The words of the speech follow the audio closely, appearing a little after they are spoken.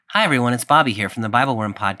Hi, everyone. It's Bobby here from the Bible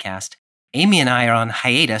Worm podcast. Amy and I are on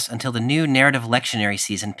hiatus until the new narrative lectionary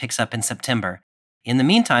season picks up in September. In the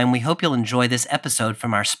meantime, we hope you'll enjoy this episode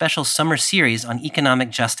from our special summer series on economic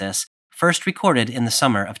justice, first recorded in the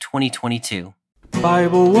summer of 2022.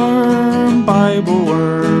 Bible Worm,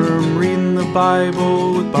 reading the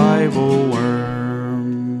Bible with Bible Worm.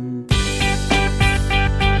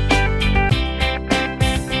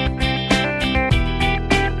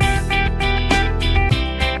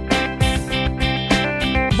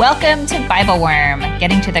 Welcome to Bible Worm,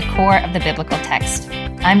 getting to the core of the biblical text.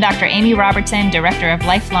 I'm Dr. Amy Robertson, Director of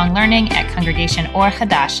Lifelong Learning at Congregation Or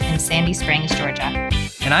Hadash in Sandy Springs, Georgia.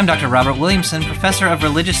 And I'm Dr. Robert Williamson, Professor of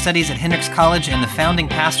Religious Studies at Hendrix College and the founding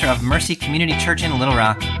pastor of Mercy Community Church in Little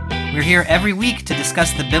Rock. We're here every week to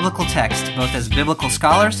discuss the biblical text, both as biblical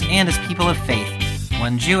scholars and as people of faith,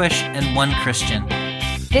 one Jewish and one Christian.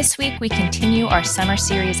 This week, we continue our summer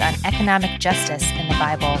series on economic justice in the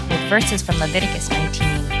Bible with verses from Leviticus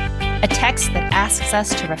 19, a text that asks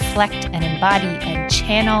us to reflect and embody and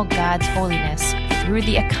channel God's holiness through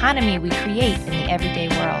the economy we create in the everyday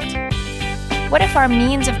world. What if our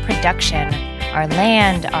means of production, our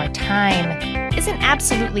land, our time, isn't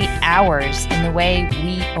absolutely ours in the way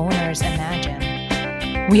we owners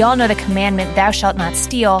imagine? We all know the commandment, thou shalt not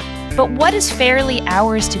steal, but what is fairly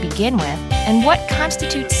ours to begin with, and what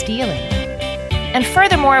constitutes stealing? And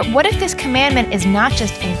furthermore, what if this commandment is not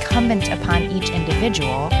just incumbent upon each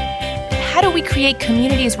individual? How do we create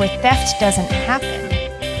communities where theft doesn't happen,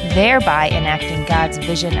 thereby enacting God's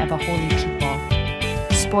vision of a holy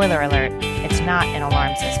people? Spoiler alert, it's not an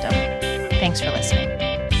alarm system. Thanks for listening.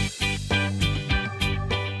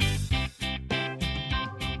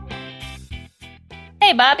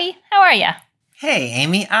 Hey, Bobby, how are you? Hey,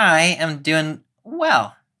 Amy, I am doing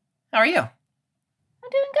well. How are you? I'm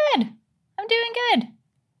doing good.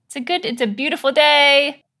 It's a beautiful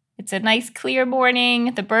day. It's a nice, clear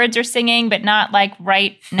morning. The birds are singing, but not like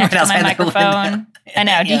right next to my microphone. I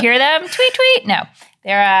know. Do you hear them? Tweet, tweet. No,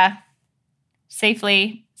 they're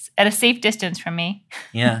safely at a safe distance from me.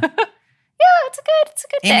 Yeah. Yeah, it's a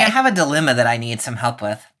good day. Amy, I have a dilemma that I need some help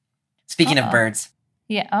with. Speaking of birds.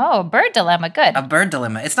 Yeah. Oh, bird dilemma. Good. A bird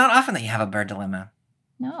dilemma. It's not often that you have a bird dilemma.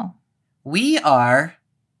 No. We are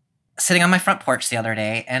sitting on my front porch the other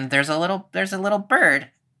day, and there's a little bird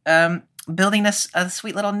building a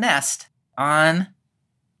sweet little nest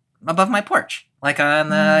above my porch, like on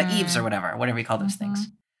the eaves or whatever you call those things.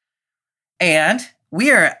 And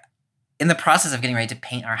we are in the process of getting ready to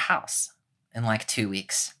paint our house in like 2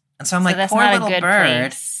 weeks. And so I'm like, poor little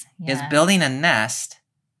bird is building a nest,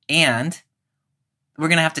 and we're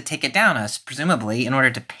going to have to take it down, presumably, in order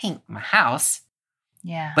to paint my house.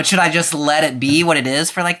 Yeah. But should I just let it be what it is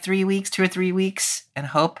for like 3 weeks, 2 or 3 weeks, and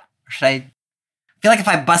hope? Or should I feel like if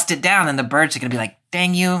I bust it down, then the birds are going to be like,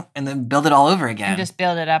 dang you, and then build it all over again? And just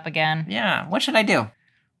build it up again. Yeah. What should I do?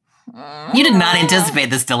 You did not anticipate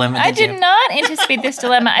this dilemma, did you? I did not anticipate this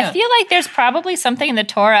dilemma. I feel like there's probably something in the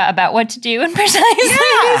Torah about what to do in precisely these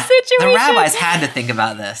situations. The rabbis had to think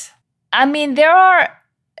about this. I mean,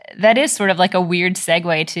 that is sort of like a weird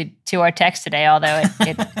segue to our text today, although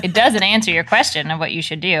it doesn't answer your question of what you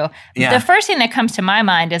should do. Yeah. The first thing that comes to my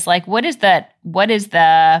mind is like, what is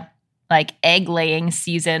the like egg laying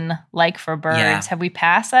season like for birds? Yeah. Have we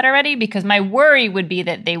passed that already? Because my worry would be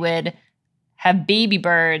that they would have baby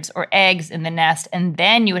birds or eggs in the nest, and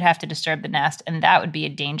then you would have to disturb the nest, and that would be a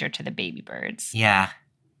danger to the baby birds. Yeah.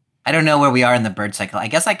 I don't know where we are in the bird cycle. I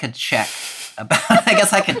guess I could check the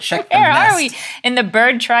Where are we in the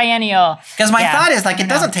bird triennial? Because my thought is like it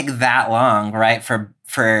doesn't take that long, right, for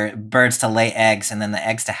birds to lay eggs and then the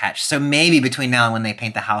eggs to hatch. So maybe between now and when they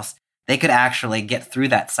paint the house, they could actually get through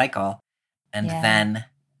that cycle, and then,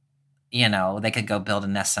 they could go build a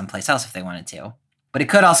nest someplace else if they wanted to. But it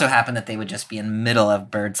could also happen that they would just be in the middle of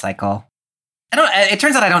bird cycle. It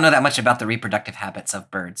turns out I don't know that much about the reproductive habits of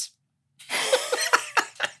birds.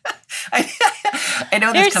 I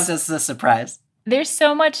know this comes as a surprise. There's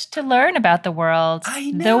so much to learn about the world.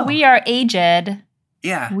 I know. Though we are aged,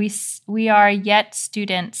 yeah, we are yet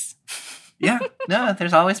students. Yeah, no,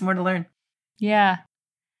 there's always more to learn. Yeah.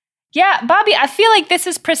 Yeah, Bobby, I feel like this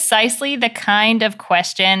is precisely the kind of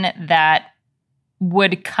question that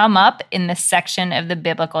would come up in the section of the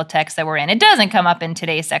biblical text that we're in. It doesn't come up in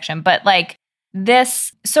today's section, but like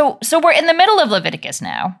this. So we're in the middle of Leviticus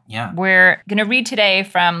now. Yeah. We're going to read today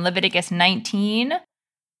from Leviticus 19,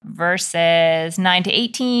 verses 9 to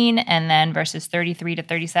 18, and then verses 33 to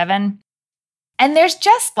 37. And there's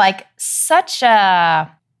just like such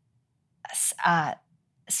a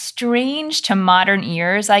strange to modern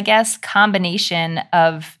ears, I guess, combination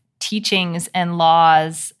of teachings and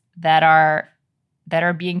laws that are that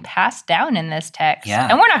are being passed down in this text. Yeah.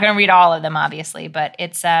 And we're not going to read all of them, obviously, but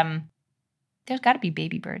it's there's got to be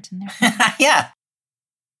baby birds in there. Yeah.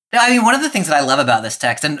 No, I mean, one of the things that I love about this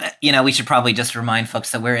text, and, we should probably just remind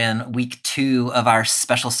folks that we're in week 2 of our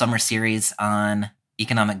special summer series on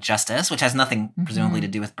economic justice, which has nothing presumably to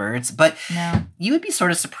do with birds, but you would be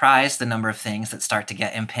sort of surprised the number of things that start to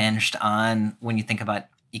get impinged on when you think about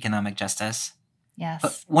economic justice. Yes.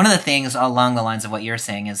 But one of the things along the lines of what you're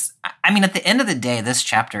saying is, I mean, at the end of the day, this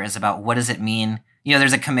chapter is about what does it mean?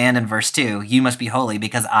 There's a command in verse 2, you must be holy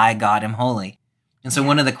because I, God, am holy. And so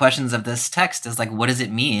one of the questions of this text is like, what does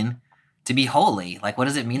it mean to be holy? Like, what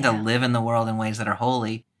does it mean to live in the world in ways that are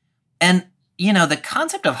holy? And, the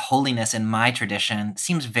concept of holiness in my tradition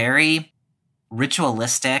seems very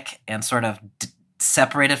ritualistic and sort of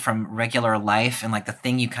separated from regular life and like the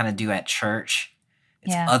thing you kind of do at church.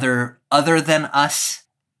 It's other than us.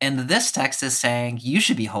 And this text is saying you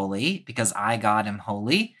should be holy because I, God, am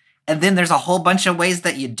holy. And then there's a whole bunch of ways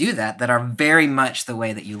that you do that are very much the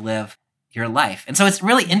way that you live your life. And so it's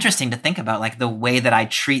really interesting to think about like the way that I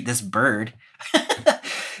treat this bird.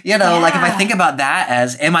 Like if I think about that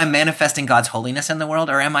as, am I manifesting God's holiness in the world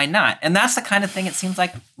or am I not? And that's the kind of thing it seems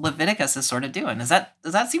like Leviticus is sort of doing. Does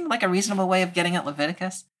that seem like a reasonable way of getting at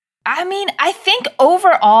Leviticus? I mean, I think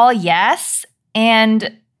overall, yes.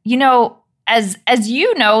 And, as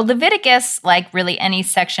Leviticus, like really any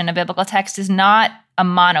section of biblical text, is not a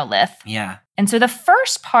monolith. Yeah. And so the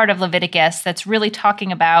first part of Leviticus that's really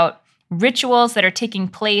talking about rituals that are taking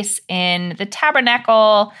place in the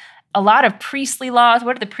tabernacle, a lot of priestly laws.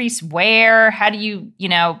 What do the priests wear? How do you,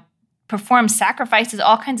 perform sacrifices,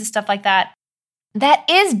 all kinds of stuff like that. That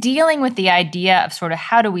is dealing with the idea of sort of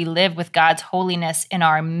how do we live with God's holiness in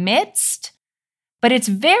our midst, but it's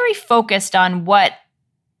very focused on what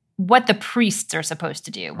the priests are supposed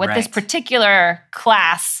to do, what this particular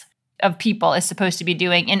class of people is supposed to be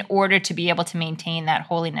doing in order to be able to maintain that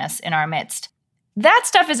holiness in our midst. That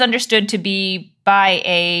stuff is understood to be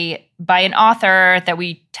by an author that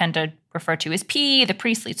we tend to refer to as P, the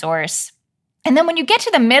priestly source. And then when you get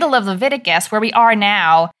to the middle of Leviticus, where we are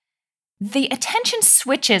now, the attention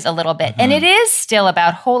switches a little bit. And it is still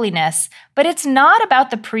about holiness, but it's not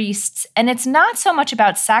about the priests, and it's not so much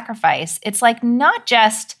about sacrifice. It's like not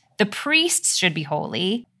just the priests should be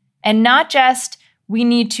holy, and not just we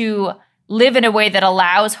need to live in a way that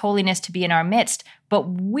allows holiness to be in our midst, but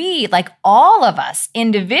we, like all of us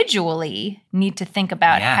individually, need to think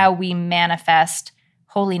about how we manifest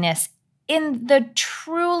holiness in the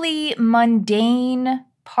truly mundane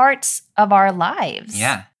parts of our lives.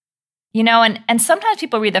 Yeah. And sometimes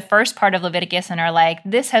people read the first part of Leviticus and are like,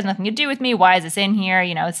 this has nothing to do with me. Why is this in here?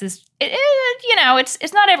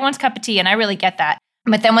 It's not everyone's cup of tea, and I really get that.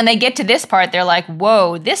 But then when they get to this part, they're like,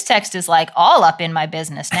 whoa, this text is like all up in my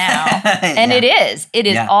business now. And it is. It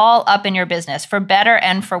is all up in your business, for better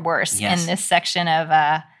and for worse, in this section of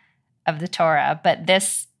the Torah. But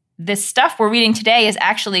this stuff we're reading today is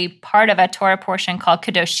actually part of a Torah portion called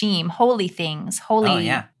Kadoshim, holy things,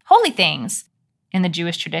 holy things in the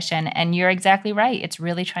Jewish tradition. And you're exactly right. It's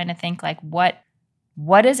really trying to think like, what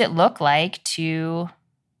does it look like to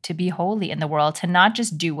be holy in the world, to not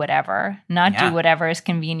just do whatever, do whatever is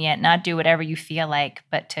convenient, not do whatever you feel like,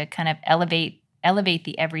 but to kind of elevate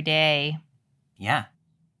the everyday. Yeah.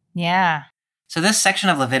 Yeah. So this section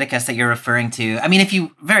of Leviticus that you're referring to, I mean, if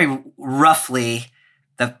you very roughly,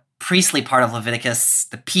 the priestly part of Leviticus,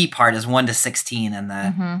 the P part is 1 to 16, and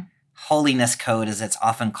the holiness code, as it's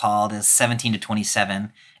often called, is 17 to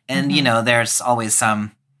 27. And, there's always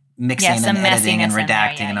some mixing and editing and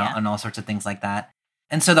redacting and all sorts of things like that.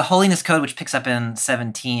 And so the holiness code, which picks up in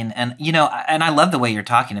 17, and, and I love the way you're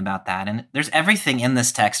talking about that. And there's everything in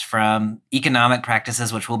this text, from economic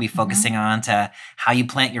practices, which we'll be focusing on, to how you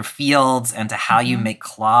plant your fields, and to how you make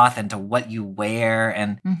cloth, and to what you wear,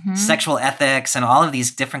 and sexual ethics, and all of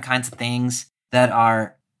these different kinds of things that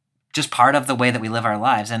are just part of the way that we live our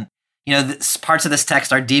lives. And, parts of this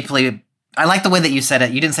text are deeply, I like the way that you said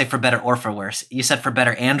it. You didn't say for better or for worse. You said for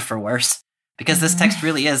better and for worse. Because this text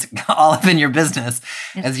really is all up in your business,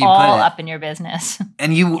 as you put it. All up in your business.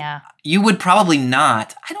 And you would probably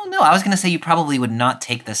not, I don't know, I was going to say you probably would not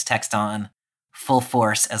take this text on full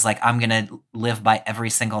force as like, I'm going to live by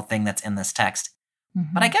every single thing that's in this text.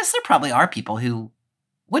 But I guess there probably are people who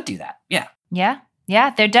would do that. Yeah. Yeah.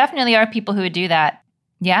 Yeah. There definitely are people who would do that.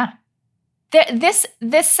 Yeah. This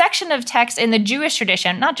section of text in the Jewish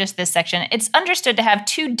tradition, not just this section, it's understood to have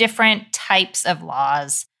two different types of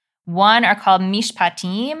laws. One are called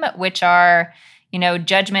mishpatim, which are,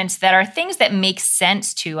 judgments that are things that make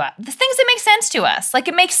sense to us. The things that make sense to us. Like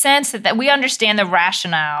it makes sense that we understand the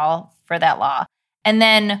rationale for that law. And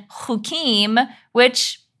then chukim,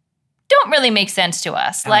 which don't really make sense to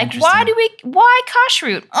us. Oh, like, why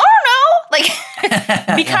kashrut? I don't know.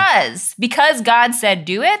 Like, because God said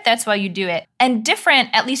do it, that's why you do it. And different,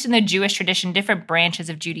 at least in the Jewish tradition, different branches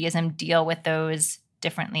of Judaism deal with those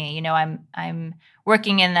differently. I'm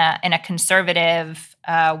working in a conservative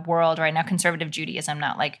world right now, conservative Judaism,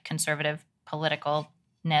 not like conservative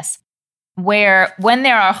politicalness, where when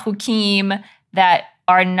there are chukim that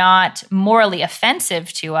are not morally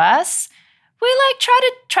offensive to us, we like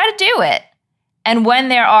try to do it. And when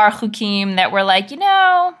there are chukim that we're like,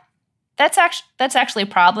 that's actually a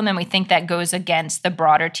problem, and we think that goes against the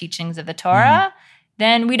broader teachings of the Torah,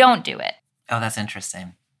 then we don't do it. Oh, that's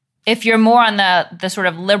interesting. If you're more on the sort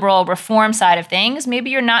of liberal reform side of things,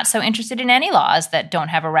 maybe you're not so interested in any laws that don't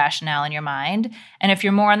have a rationale in your mind. And if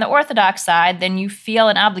you're more on the orthodox side, then you feel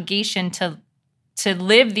an obligation to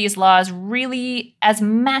live these laws really as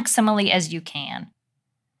maximally as you can.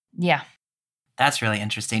 Yeah. That's really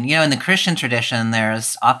interesting. In the Christian tradition,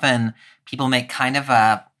 there's often people make kind of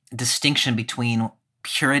a distinction between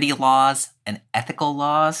purity laws and ethical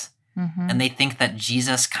laws. Mm-hmm. And they think that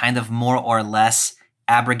Jesus kind of more or less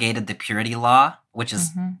abrogated the purity law, which is,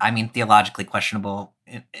 theologically questionable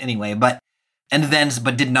anyway, but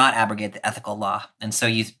did not abrogate the ethical law. And so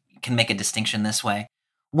you can make a distinction this way.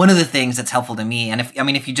 One of the things that's helpful to me, and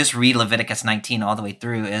if you just read Leviticus 19 all the way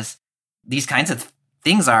through, is these kinds of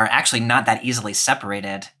things are actually not that easily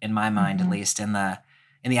separated, in my mind, at least in the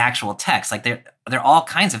actual text. Like there are all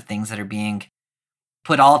kinds of things that are being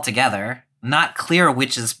put all together, not clear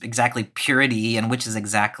which is exactly purity and which is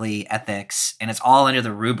exactly ethics, and it's all under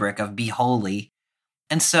the rubric of be holy.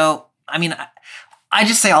 And so, I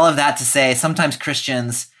just say all of that to say sometimes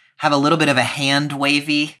Christians have a little bit of a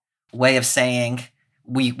hand-wavy way of saying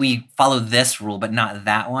we follow this rule but not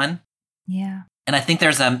that one. Yeah. And I think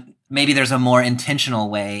there's a more intentional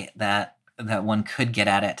way that one could get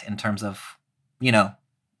at it in terms of,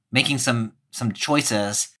 making some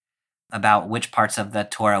choices about which parts of the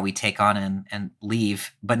Torah we take on and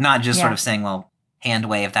leave, but not just sort of saying, well, hand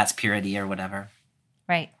wave, that's purity or whatever.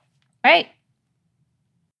 Right.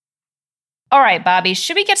 All right, Bobby,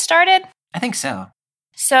 should we get started? I think so.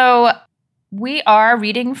 So we are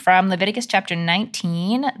reading from Leviticus chapter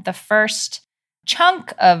 19. The first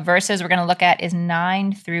chunk of verses we're going to look at is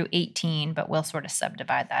 9 through 18, but we'll sort of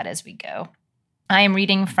subdivide that as we go. I am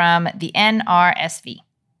reading from the NRSV.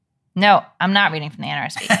 No, I'm not reading from the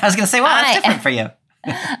NRSV. I was going to say, well, that's different for you.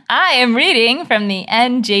 I am reading from the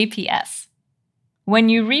NJPS. When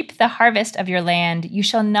you reap the harvest of your land, you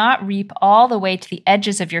shall not reap all the way to the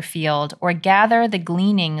edges of your field or gather the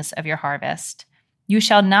gleanings of your harvest. You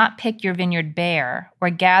shall not pick your vineyard bare or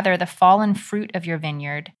gather the fallen fruit of your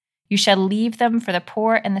vineyard. You shall leave them for the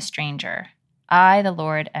poor and the stranger. I, the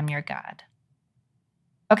Lord, am your God.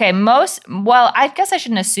 Okay, I guess I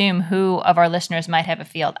shouldn't assume who of our listeners might have a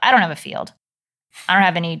field. I don't have a field. I don't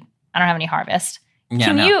have any harvest.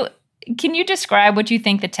 Yeah, Can you describe what you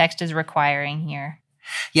think the text is requiring here?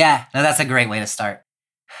 Yeah, no, that's a great way to start.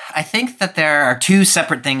 I think that there are two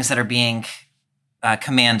separate things that are being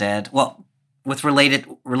commanded. Well, with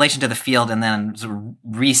relation to the field, and then sort of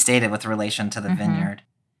restated with relation to the vineyard.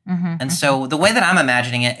 And so the way that I'm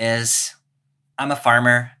imagining it is, I'm a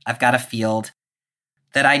farmer. I've got a field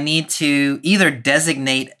that I need to either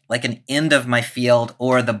designate like an end of my field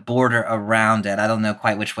or the border around it. I don't know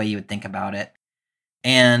quite which way you would think about it.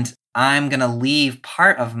 And I'm going to leave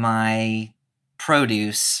part of my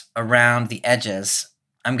produce around the edges.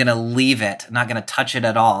 I'm going to leave it, not going to touch it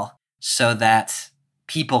at all, so that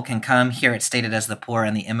people can come, here it's stated as the poor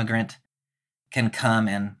and the immigrant, can come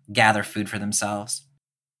and gather food for themselves.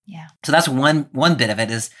 Yeah. So that's one bit of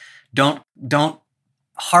it, is don't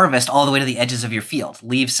harvest all the way to the edges of your field.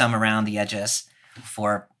 Leave some around the edges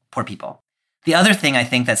for poor people. The other thing I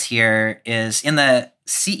think that's here is in the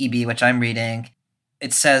CEB, which I'm reading,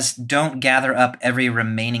 it says, don't gather up every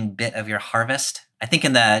remaining bit of your harvest. I think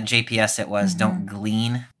in the JPS it was, don't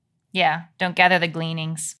glean. Yeah, don't gather the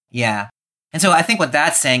gleanings. Yeah. And so I think what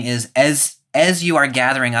that's saying is, as you are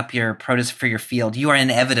gathering up your produce for your field, you are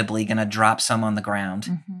inevitably going to drop some on the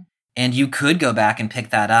ground. And you could go back and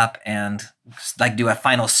pick that up and like do a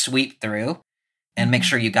final sweep through and make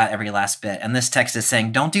sure you got every last bit. And this text is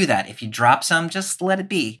saying, don't do that. If you drop some, just let it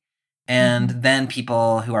be. And then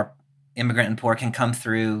people who are immigrant and poor can come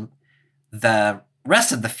through the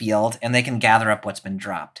rest of the field and they can gather up what's been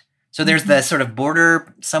dropped. So there's the sort of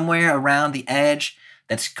border somewhere around the edge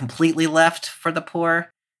that's completely left for the poor.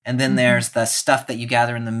 And then there's the stuff that you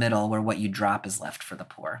gather in the middle where what you drop is left for the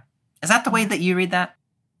poor. Is that the way that you read that?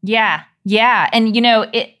 Yeah. And,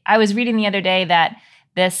 I was reading the other day that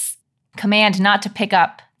this command not to pick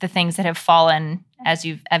up the things that have fallen as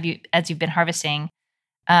you've been harvesting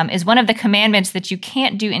is one of the commandments that you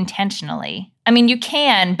can't do intentionally. I mean, you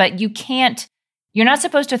can, but you can't. You're not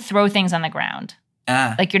supposed to throw things on the ground.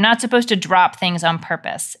 Like, you're not supposed to drop things on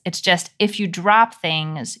purpose. It's just if you drop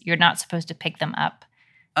things, you're not supposed to pick them up.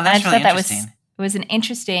 Oh, that's really interesting. It was an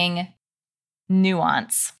interesting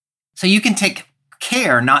nuance. So you can take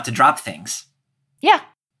care not to drop things. Yeah.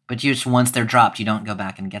 But just once they're dropped, you don't go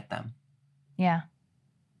back and get them. Yeah.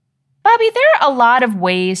 Bobby, there are a lot of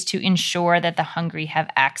ways to ensure that the hungry have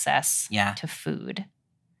access to food.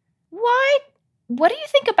 What do you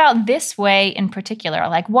think about this way in particular?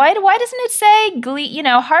 Like, why doesn't it say,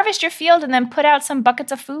 harvest your field and then put out some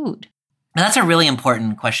buckets of food? Now, that's a really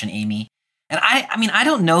important question, Amy. And I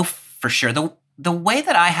don't know for sure. The way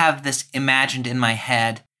that I have this imagined in my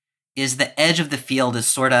head is the edge of the field is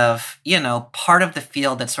sort of, part of the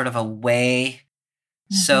field that's sort of away.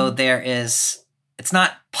 Mm-hmm. So it's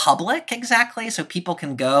not public exactly, so people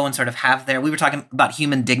can go and sort of have we were talking about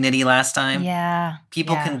human dignity last time. Yeah.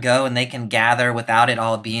 People can go and they can gather without it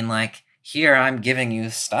all being like, here, I'm giving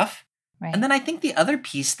you stuff. Right. And then I think the other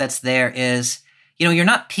piece that's there is, you're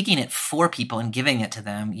not picking it for people and giving it to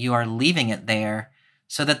them. You are leaving it there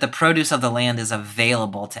so that the produce of the land is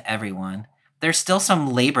available to everyone. There's still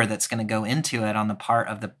some labor that's going to go into it on the part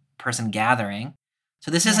of the person gathering.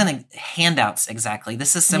 So this isn't handouts exactly.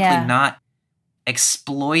 This is simply not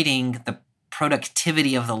exploiting the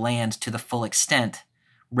productivity of the land to the full extent,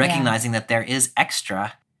 recognizing that there is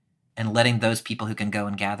extra and letting those people who can go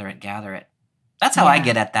and gather it. That's how I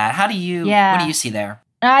get at that. What do you see there?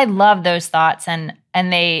 I love those thoughts, and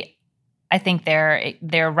I think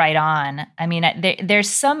they're right on. I mean, there's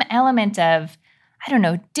some element of, I don't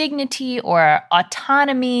know, dignity or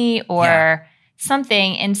autonomy or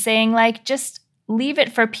something in saying, like, just leave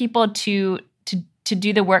it for people to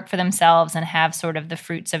do the work for themselves and have sort of the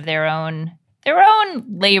fruits of their own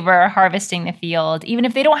labor harvesting the field, even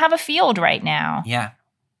if they don't have a field right now. Yeah.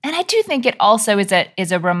 And I do think it also is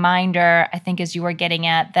a reminder, I think, as you were getting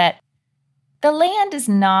at, that the land is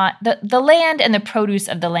not the land and the produce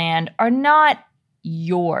of the land are not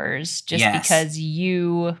yours just because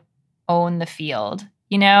you own the field,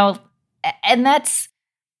 and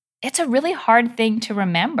it's a really hard thing to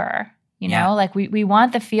remember. Like we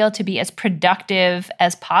want the field to be as productive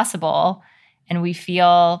as possible, and we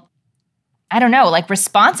feel, I don't know, like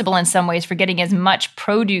responsible in some ways for getting as much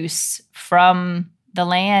produce from the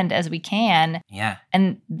land as we can. Yeah.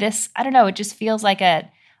 And this, I don't know, it just feels like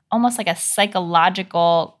almost like a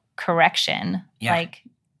psychological correction. Yeah. Like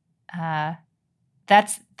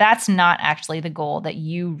that's not actually the goal, that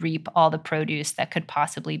you reap all the produce that could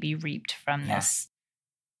possibly be reaped from this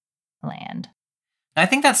land. I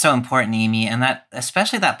think that's so important, Amy, and that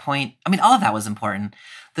especially that point. I mean, all of that was important.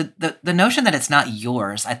 The notion that it's not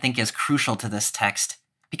yours, I think, is crucial to this text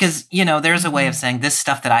because there's a way of saying this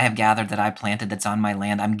stuff that I have gathered, that I planted, that's on my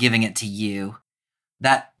land, I'm giving it to you.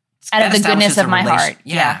 That out of the goodness of my heart.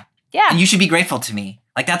 Yeah. And you should be grateful to me.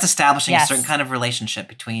 Like, that's establishing a certain kind of relationship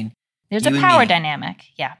between. There's a power dynamic.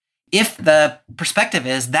 Yeah. If the perspective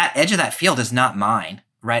is that edge of that field is not mine.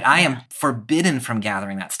 Right? I am forbidden from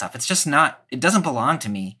gathering that stuff. It's just not, it doesn't belong to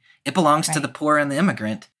me. It belongs to the poor and the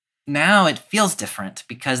immigrant. Now it feels different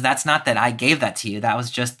because that's not that I gave that to you. That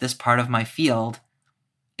was just this part of my field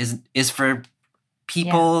is for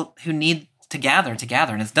people who need to gather,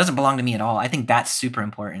 and it doesn't belong to me at all. I think that's super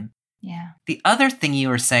important. Yeah. The other thing you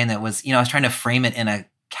were saying that was, I was trying to frame it in a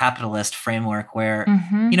capitalist framework where,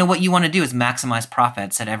 what you want to do is maximize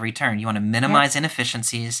profits at every turn. You want to minimize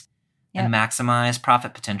inefficiencies and maximize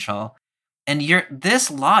profit potential. And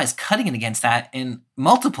this law is cutting it against that in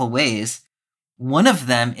multiple ways. One of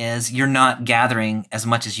them is you're not gathering as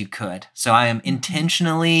much as you could. So I am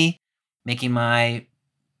intentionally making my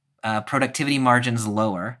productivity margins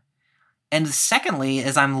lower. And secondly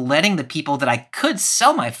is I'm letting the people that I could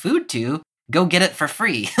sell my food to go get it for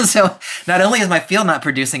free. So not only is my field not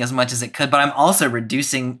producing as much as it could, but I'm also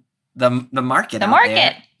reducing the market. The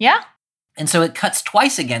market, yeah. And so it cuts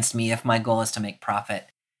twice against me if my goal is to make profit.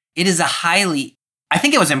 It is I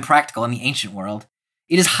think it was impractical in the ancient world.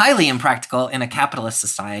 It is highly impractical in a capitalist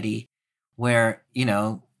society where,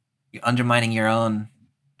 you're undermining your own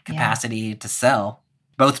capacity to sell,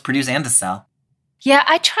 both produce and to sell. Yeah,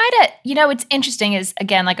 I try to, what's interesting is,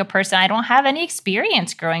 again, like a person, I don't have any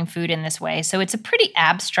experience growing food in this way. So it's a pretty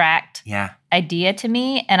abstract idea to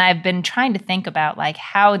me. And I've been trying to think about like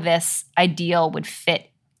how this ideal would fit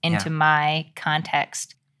into my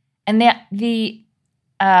context. And the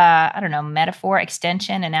I don't know, metaphor,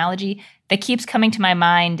 extension, analogy that keeps coming to my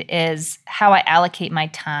mind is how I allocate my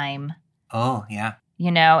time. Oh, yeah.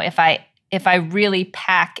 if I really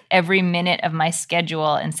pack every minute of my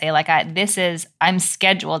schedule and say like, I'm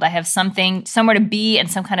scheduled, I have somewhere to be and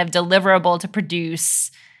some kind of deliverable to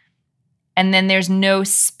produce. And then there's no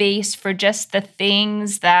space for just the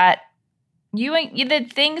things that the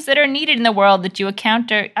things that are needed in the world that you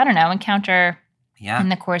encounter in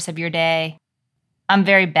the course of your day. I'm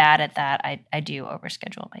very bad at that. I do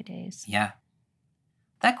overschedule my days. Yeah.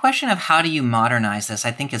 That question of how do you modernize this,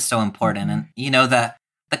 I think is so important. Mm-hmm. And,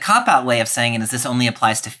 the cop-out way of saying it is this only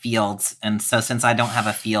applies to fields. And so since I don't have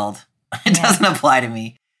a field, it doesn't apply to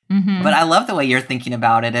me. Mm-hmm. But I love the way you're thinking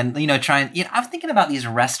about it. And, I'm thinking about these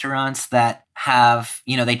restaurants that have,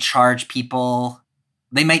 they charge people,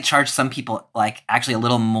 they might charge some people like actually a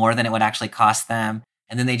little more than it would actually cost them.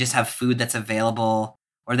 And then they just have food that's available,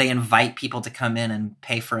 or they invite people to come in and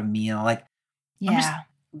pay for a meal. Like,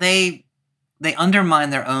 they undermine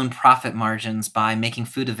their own profit margins by making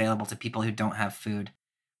food available to people who don't have food.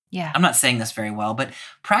 Yeah. I'm not saying this very well, but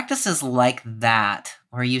practices like that,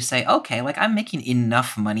 where you say, okay, like I'm making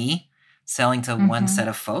enough money selling to one set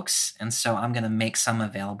of folks, and so I'm going to make some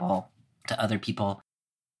available to other people.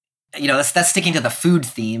 That's sticking to the food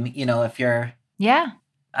theme, if you're... Yeah.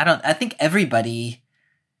 I think everybody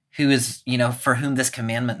who is, for whom this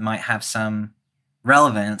commandment might have some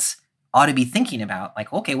relevance ought to be thinking about,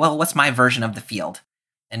 like, okay, well, what's my version of the field?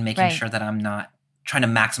 And making sure that I'm not trying to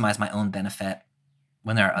maximize my own benefit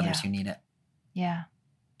when there are others who need it. Yeah.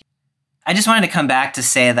 I just wanted to come back to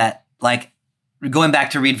say that, like, going back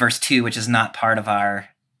to read verse 2, which is not part of our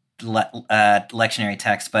lectionary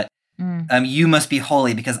text, but you must be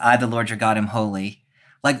holy because I, the Lord your God, am holy.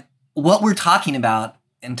 Like, what we're talking about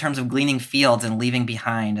in terms of gleaning fields and leaving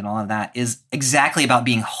behind and all of that is exactly about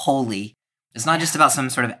being holy. It's not just about some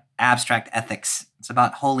sort of abstract ethics. It's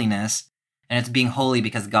about holiness, and it's being holy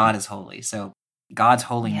because God is holy. So God's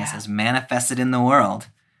holiness is manifested in the world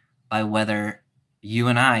by whether you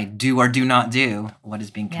and I do or do not do what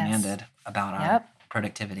is being commanded about our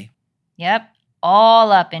productivity. Yep.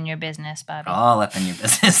 All up in your business, Bobby. All up in your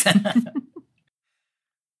business.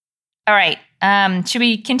 All right. Should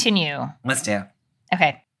we continue? Let's do.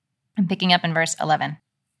 Okay. I'm picking up in verse 11.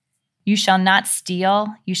 You shall not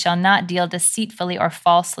steal. You shall not deal deceitfully or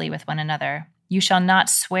falsely with one another. You shall not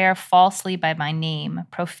swear falsely by my name,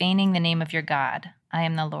 profaning the name of your God. I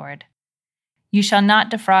am the Lord. You shall not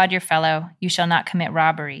defraud your fellow. You shall not commit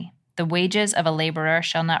robbery. The wages of a laborer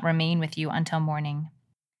shall not remain with you until morning.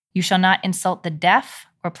 You shall not insult the deaf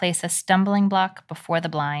or place a stumbling block before the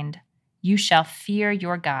blind. You shall fear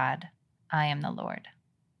your God. I am the Lord.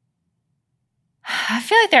 I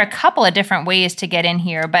feel like there are a couple of different ways to get in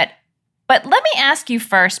here, but let me ask you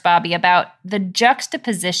first, Bobby, about the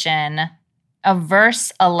juxtaposition of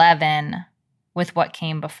verse 11 with what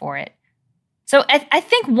came before it. So I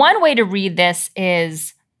think one way to read this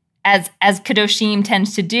is, as Kedoshim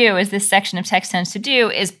tends to do, as this section of text tends to do,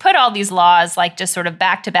 is put all these laws like just sort of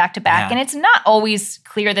back to back to back. Yeah. And it's not always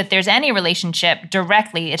clear that there's any relationship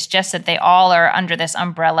directly. It's just that they all are under this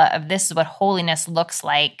umbrella of this is what holiness looks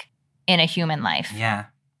like in a human life. Yeah.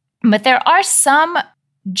 But there are some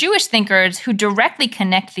Jewish thinkers who directly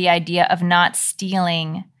connect the idea of not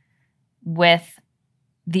stealing with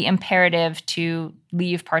the imperative to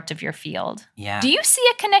leave parts of your field. Yeah. Do you see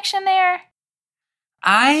a connection there?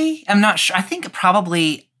 I am not sure. I think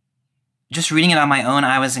probably just reading it on my own,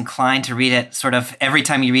 I was inclined to read it sort of every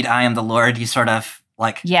time you read I am the Lord, you sort of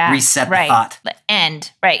like reset the thought.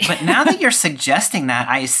 End, right. But now that you're suggesting that,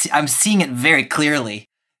 I'm seeing it very clearly.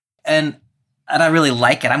 And I really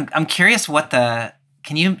like it. I'm curious what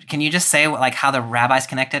can you just say like how the rabbis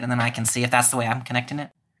connect it, and then I can see if that's the way I'm connecting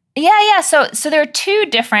it? Yeah. So there are two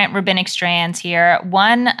different rabbinic strands here.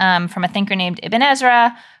 One from a thinker named Ibn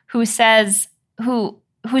Ezra who says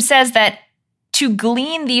that to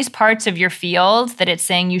glean these parts of your field that it's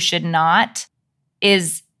saying you should not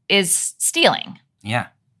is stealing. Yeah.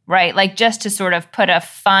 Right? Like just to sort of put a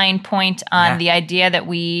fine point on the idea that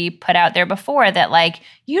we put out there before that like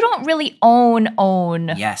you don't really own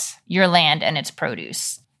your land and its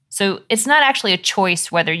produce. So it's not actually a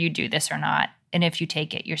choice whether you do this or not. And if you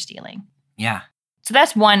take it, you're stealing. Yeah. So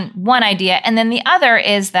that's one idea. And then the other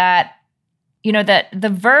is that,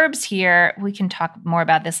 the verbs here, we can talk more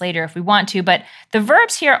about this later if we want to, but the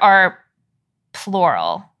verbs here are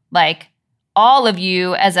plural. Like all of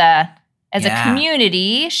you as a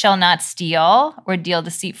community shall not steal or deal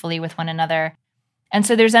deceitfully with one another. And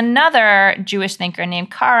so there's another Jewish thinker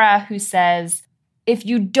named Kara who says, if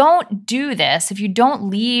you don't do this, if you don't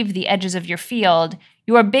leave the edges of your field,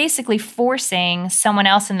 you are basically forcing someone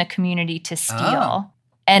else in the community to steal. Oh.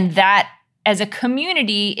 And that, as a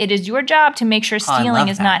community, it is your job to make sure stealing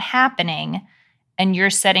is not happening. and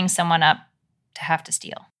you're setting someone up to have to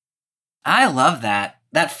steal. I love that.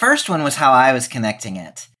 That first one was how I was connecting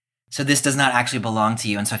it. So this does not actually belong to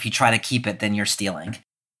you. And so if you try to keep it, then you're stealing.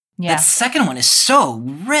 Yeah. That second one is so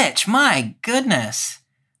rich. My goodness.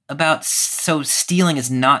 So stealing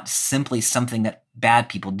is not simply something that bad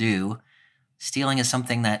people do. Stealing is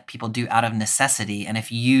something that people do out of necessity. And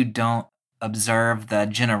if you don't observe the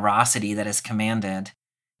generosity that is commanded,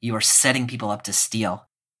 you are setting people up to steal.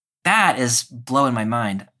 That is blowing my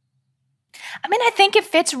mind. I mean, I think it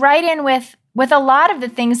fits right in with a lot of the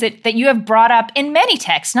things that you have brought up in many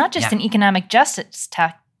texts, not just in economic justice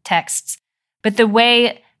texts, but the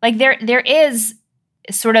way, like there is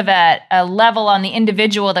sort of a level on the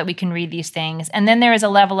individual that we can read these things. And then there is a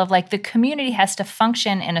level of like the community has to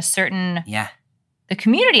function in a certain, the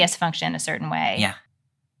community has to function in a certain way. Yeah.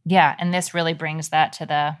 Yeah. And this really brings that to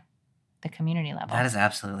the community level. That is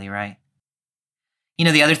absolutely right. You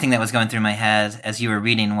know, the other thing that was going through my head as you were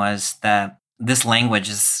reading was that this language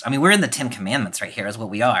is, I mean, we're in the 10 Commandments right here is what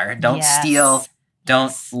we are. Don't steal,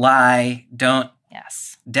 don't lie, don't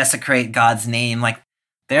desecrate God's name. Like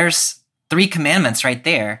there's 3 commandments right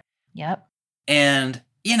there. Yep. And,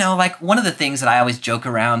 you know, like one of the things that I always joke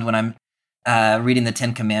around when I'm reading the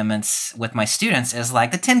 10 Commandments with my students is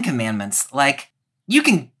like the 10 Commandments, like you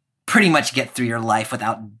can pretty much get through your life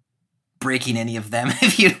without breaking any of them.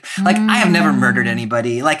 If you like, I have never murdered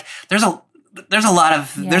anybody. Like there's a lot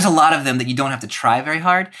of them that you don't have to try very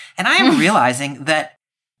hard. And I am realizing that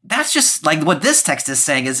that's just like what this text is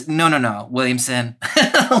saying is no, Williamson.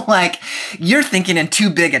 Like you're thinking in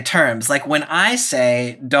too big of terms. Like when I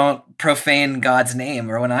say don't profane God's name,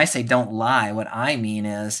 or when I say don't lie, what I mean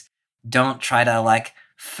is don't try to like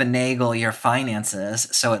finagle your finances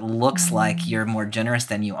so it looks like you're more generous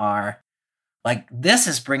than you are. Like this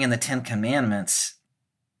is bringing the 10 Commandments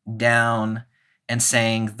down and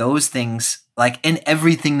saying those things, like in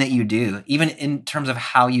everything that you do, even in terms of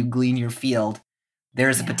how you glean your field,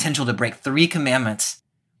 there is a potential to break 3 commandments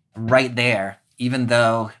right there, even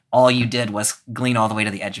though all you did was glean all the way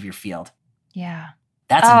to the edge of your field. Yeah.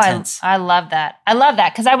 That's intense. I love that. I love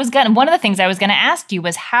that because one of the things I was going to ask you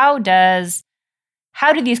was how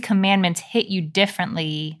do these commandments hit you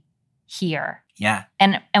differently here? Yeah.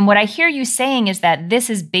 And what I hear you saying is that this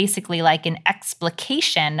is basically like an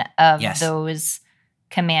explication of those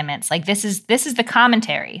commandments. Like this is the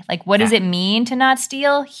commentary. Like what does it mean to not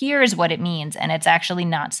steal? Here is what it means, and it's actually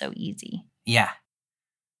not so easy. Yeah.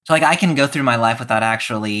 So like I can go through my life without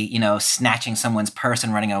actually, you know, snatching someone's purse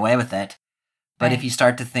and running away with it. But if you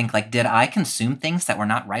start to think like, did I consume things that were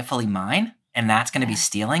not rightfully mine? And that's going to be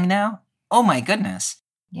stealing now? Oh my goodness.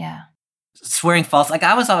 Yeah. Swearing false. Like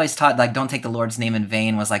I was always taught like don't take the Lord's name in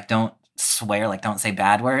vain was like don't swear, like don't say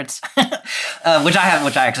bad words, which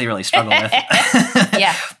I actually really struggle with.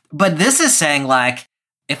 Yeah. But this is saying like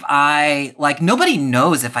if I like nobody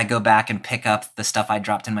knows if I go back and pick up the stuff I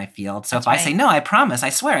dropped in my field. So if I say no, I promise, I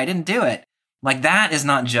swear I didn't do it. Like that is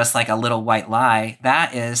not just like a little white lie.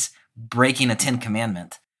 That is breaking a 10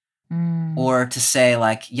 commandment. Or to say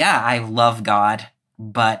like, yeah, I love God,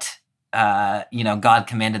 but you know, God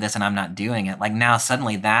commanded this and I'm not doing it. Like now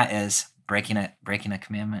suddenly that is breaking a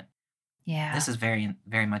commandment. Yeah. This is very,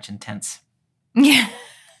 very much intense. Yeah.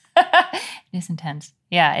 It is intense.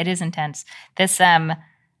 Yeah, it is intense. This, the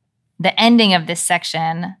ending of this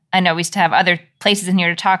section, I know we still have other places in here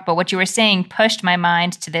to talk, but what you were saying pushed my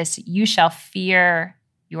mind to this, you shall fear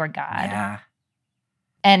your God. Yeah.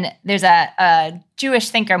 And there's a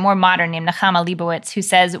Jewish thinker, more modern, named Nechama Leibowitz, who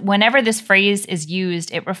says whenever this phrase is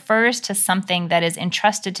used, it refers to something that is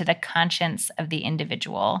entrusted to the conscience of the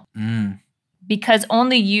individual. Because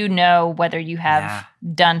only you know whether you have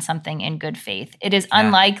done something in good faith. It is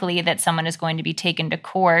unlikely that someone is going to be taken to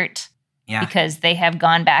court because they have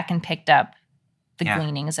gone back and picked up the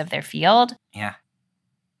gleanings of their field. Yeah.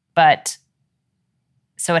 But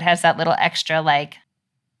so it has that little extra like,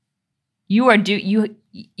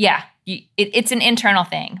 it's an internal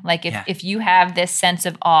thing. Like if you have this sense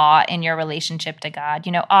of awe in your relationship to God,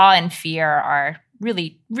 you know, awe and fear are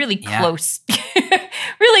really, really close,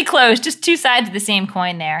 really close, just 2 sides of the same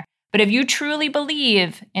coin there. But if you truly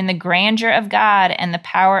believe in the grandeur of God and the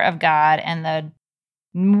power of God and the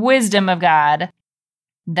wisdom of God,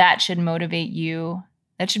 that should motivate you.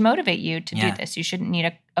 That should motivate you to do this. You shouldn't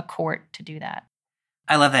need a court to do that.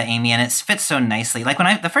 I love that, Amy, and it fits so nicely. Like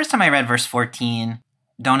the first time I read verse 14,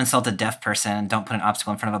 don't insult a deaf person, don't put an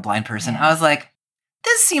obstacle in front of a blind person, I was like,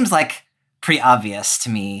 this seems like pretty obvious to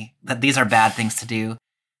me that these are bad things to do.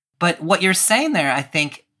 But what you're saying there, I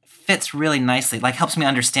think, fits really nicely, like helps me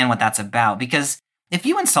understand what that's about. Because if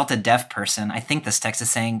you insult a deaf person, I think this text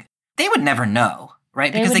is saying they would never know,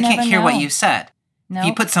 right? Because they can't hear what you said. If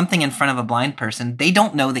you put something in front of a blind person, they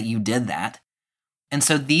don't know that you did that. And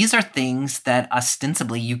so these are things that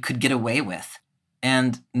ostensibly you could get away with,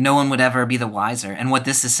 and no one would ever be the wiser. And what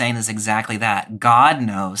this is saying is exactly that. God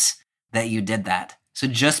knows that you did that. So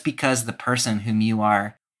just because the person whom you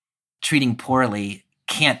are treating poorly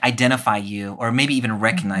can't identify you or maybe even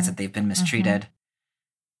recognize that they've been mistreated,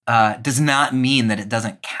 does not mean that it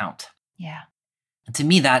doesn't count. Yeah. And to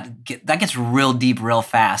me, that gets real deep real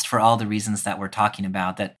fast for all the reasons that we're talking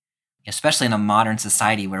about, that especially in a modern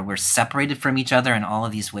society where we're separated from each other in all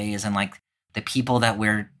of these ways, and like the people that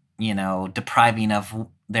we're, depriving of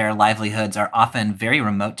their livelihoods are often very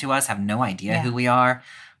remote to us, have no idea who we are.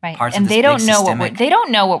 Right. Parts and of this they don't big know systemic, they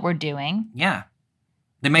don't know what we're doing. Yeah.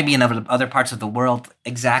 There may be in other parts of the world,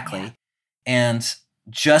 exactly. Yeah. And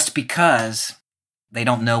just because they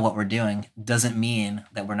don't know what we're doing doesn't mean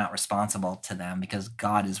that we're not responsible to them, because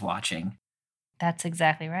God is watching. That's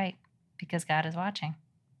exactly right. Because God is watching.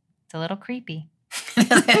 It's a little creepy.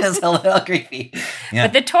 It is a little creepy. Yeah.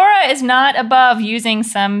 But the Torah is not above using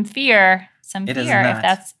some fear, It is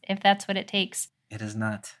not. if that's what it takes. It is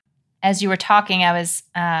not. As you were talking, I was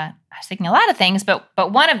thinking a lot of things,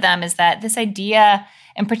 but one of them is that this idea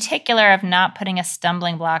in particular of not putting a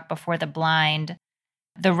stumbling block before the blind,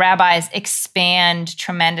 the rabbis expand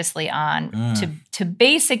tremendously on to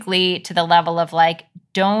basically to the level of like,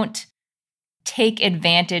 don't take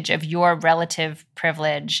advantage of your relative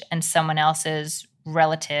privilege and someone else's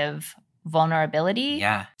relative vulnerability.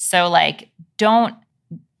 Yeah. So like, don't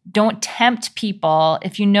tempt people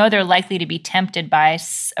if you know they're likely to be tempted by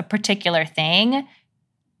a particular thing.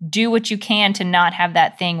 Do what you can to not have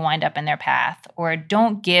that thing wind up in their path, or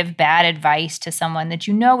don't give bad advice to someone that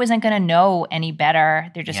you know isn't going to know any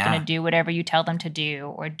better. They're just going to do whatever you tell them to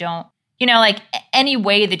do, or don't, like any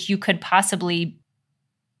way that you could possibly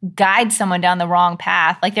guide someone down the wrong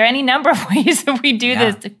path. Like there are any number of ways that we do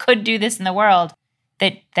this, that could do this in the world,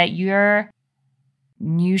 that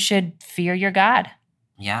you should fear your God.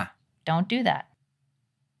 Yeah. Don't do that.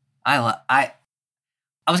 I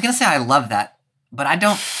was going to say I love that, but I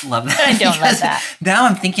don't love that. I don't love that. Now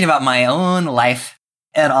I'm thinking about my own life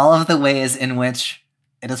and all of the ways in which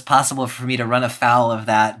it is possible for me to run afoul of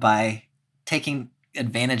that by taking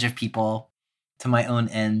advantage of people to my own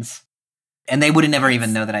ends. And they would never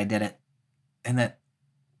even know that I did it. And that,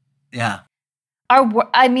 yeah.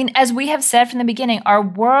 As we have said from the beginning, our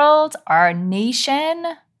world, our nation,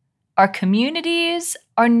 our communities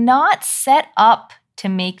are not set up to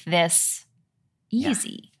make this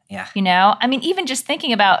easy. Yeah. Even just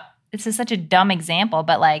thinking about, this is such a dumb example,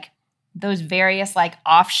 but like those various like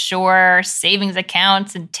offshore savings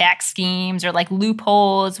accounts and tax schemes or like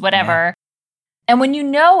loopholes, whatever. Yeah. And when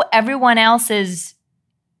everyone else's,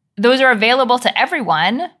 those are available to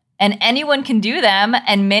everyone and anyone can do them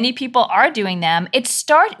and many people are doing them,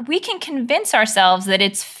 we can convince ourselves that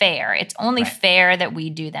it's fair. It's only fair that we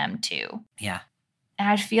do them too. Yeah. And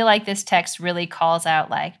I feel like this text really calls out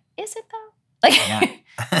like, is it though? Like,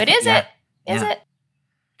 but is it? Is it?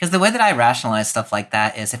 Because the way that I rationalize stuff like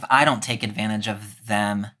that is if I don't take advantage of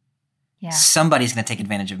them, somebody's going to take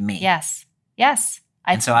advantage of me. Yes.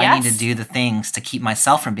 And so I need to do the things to keep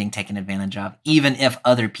myself from being taken advantage of, even if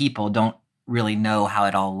other people don't really know how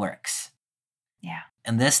it all works. Yeah.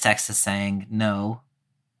 And this text is saying, no.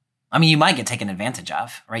 I mean, you might get taken advantage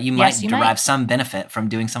of, right? You might derive some benefit from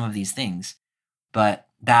doing some of these things, but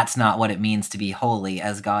that's not what it means to be holy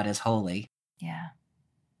as God is holy. Yeah.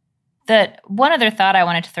 The one other thought I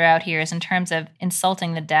wanted to throw out here is in terms of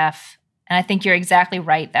insulting the deaf. And I think you're exactly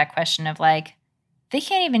right, that question of like, they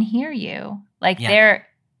can't even hear you. Like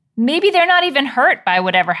maybe they're not even hurt by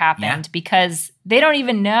whatever happened because they don't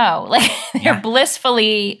even know. Like they're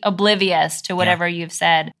blissfully oblivious to whatever you've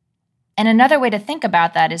said. And another way to think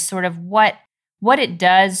about that is sort of what it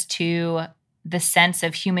does to the sense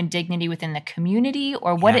of human dignity within the community,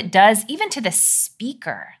 or what it does even to the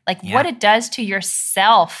speaker, like what it does to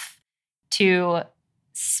yourself to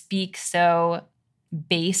speak so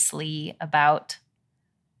basely about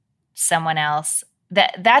someone else.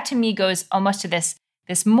 That to me goes almost to this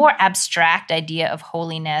more abstract idea of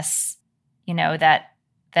holiness, that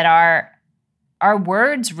our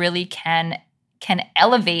words really can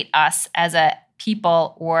elevate us as a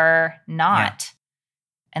people or not.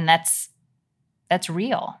 And that's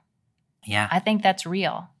real. Yeah. I think that's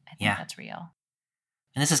real. That's real.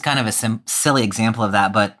 And this is kind of a silly example of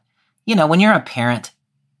that, but when you're a parent,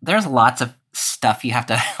 there's lots of stuff you have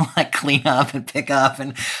to like clean up and pick up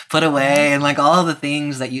and put away and like all the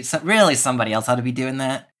things that really somebody else ought to be doing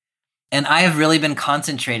that. And I have really been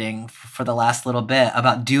concentrating for the last little bit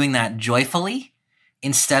about doing that joyfully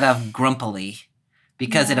instead of grumpily,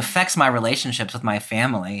 because it affects my relationships with my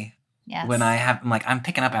family. Yes. When I'm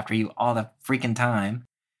picking up after you all the freaking time.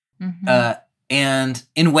 Mm-hmm. And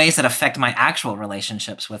in ways that affect my actual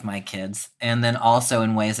relationships with my kids, and then also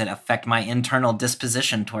in ways that affect my internal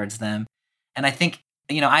disposition towards them. And I think,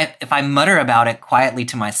 if I mutter about it quietly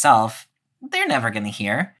to myself, they're never going to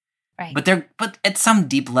hear. Right. But at some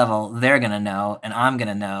deep level, they're going to know, and I'm going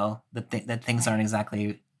to know that things aren't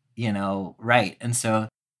exactly, right. And so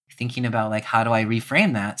thinking about like, how do I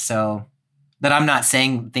reframe that so that I'm not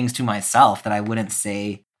saying things to myself that I wouldn't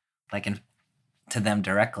say like to them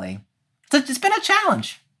directly. So it's been a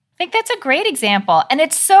challenge. I think that's a great example. And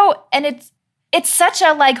it's such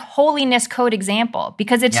a like holiness code example,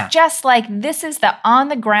 because it's just like, this is the on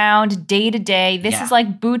the ground, day to day. This is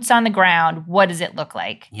like boots on the ground. What does it look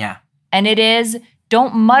like? Yeah. And it is,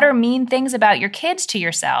 don't mutter mean things about your kids to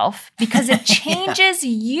yourself, because it changes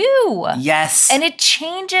you. Yes. And it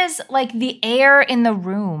changes like the air in the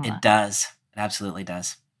room. It does. It absolutely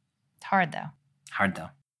does. It's hard though.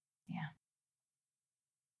 Yeah.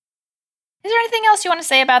 Is there anything else you want to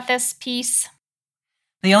say about this piece?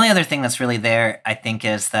 The only other thing that's really there, I think,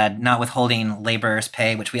 is that not withholding laborers'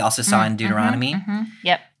 pay, which we also saw in Deuteronomy.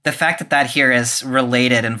 Yep. The fact that here is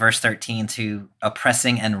related in verse 13 to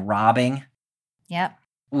oppressing and robbing. Yep.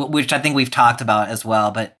 Which I think we've talked about as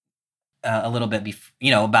well, but a little bit,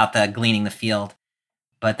 about the gleaning the field.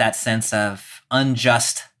 But that sense of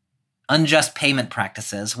unjust payment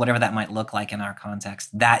practices, whatever that might look like in our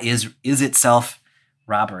context, that is itself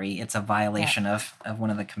robbery. It's a violation of one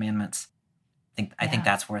of the commandments. I think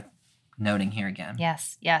that's worth noting here again.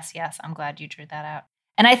 Yes. I'm glad you drew that out.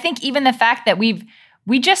 And I think even the fact that we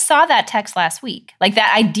just saw that text last week, like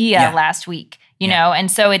that idea last week, know, and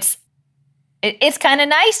so it's kind of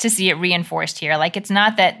nice to see it reinforced here. Like, it's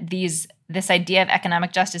not that this idea of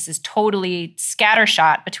economic justice is totally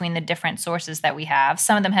scattershot between the different sources that we have.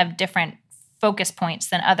 Some of them have different focus points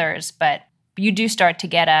than others, but you do start to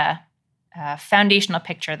get a foundational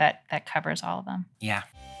picture that covers all of them. Yeah.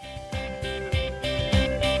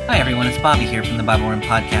 Hi, everyone. It's Bobby here from the Bible Worm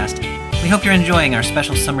Podcast. We hope you're enjoying our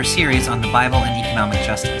special summer series on the Bible and economic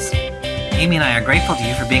justice. Amy and I are grateful to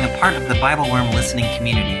you for being a part of the Bible Worm listening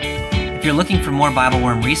community. If you're looking for more Bible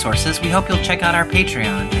Worm resources, we hope you'll check out our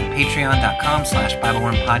Patreon at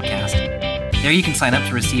patreon.com/BibleWormPodcast. There you can sign up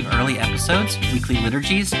to receive early episodes, weekly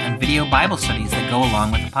liturgies, and video Bible studies that go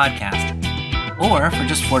along with the podcast. Or for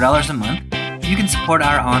just $4 a month, you can support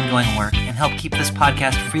our ongoing work and help keep this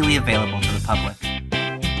podcast freely available to the public.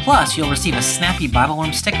 Plus, you'll receive a snappy Bible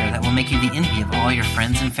Worm sticker that will make you the envy of all your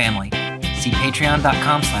friends and family. See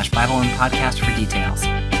patreon.com/BibleWormPodcast for details.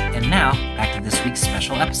 And now, back to this week's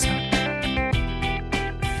special episode.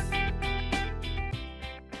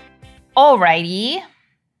 Alrighty.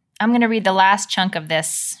 I'm going to read the last chunk of the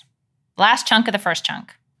first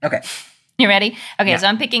chunk. Okay. You ready? Okay, Yeah. So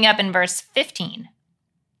I'm picking up in verse 15.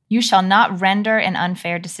 You shall not render an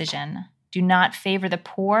unfair decision. Do not favor the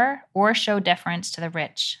poor or show deference to the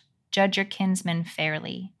rich. Judge your kinsmen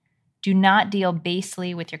fairly. Do not deal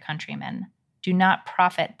basely with your countrymen. Do not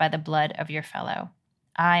profit by the blood of your fellow.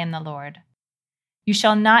 I am the Lord. You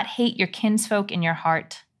shall not hate your kinsfolk in your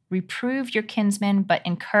heart. Reprove your kinsman, but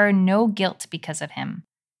incur no guilt because of him.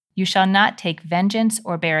 You shall not take vengeance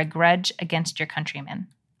or bear a grudge against your countrymen.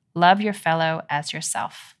 Love your fellow as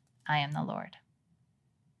yourself. I am the Lord.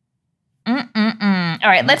 All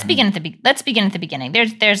right, let's begin at the beginning.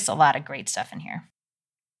 There's a lot of great stuff in here.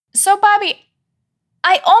 So, Bobby,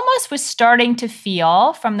 I almost was starting to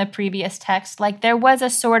feel from the previous text like there was a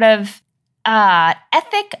sort of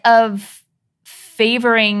ethic of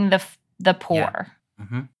favoring the poor. Yeah.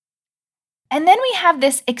 Mm-hmm. And then we have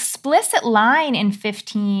this explicit line in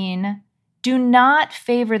 15, do not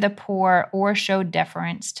favor the poor or show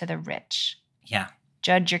deference to the rich. Yeah.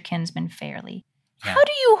 Judge your kinsmen fairly. Yeah. How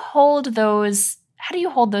do you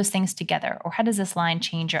hold those things together? Or how does this line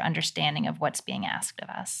change your understanding of what's being asked of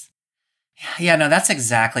us? Yeah, no, that's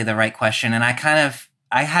exactly the right question. And I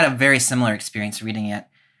had a very similar experience reading it.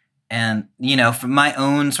 And, from my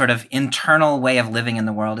own sort of internal way of living in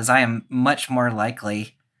the world is I am much more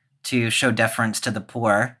likely to show deference to the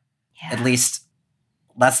poor. Yeah. At least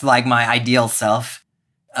that's like my ideal self,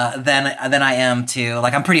 than I am to,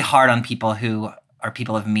 like, I'm pretty hard on people who are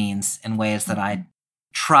people of means in ways that I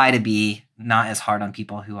try to be not as hard on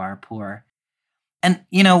people who are poor. And,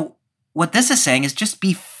 what this is saying is just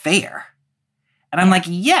be fair. And I'm like,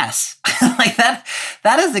 yes, like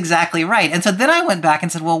that is exactly right. And so then I went back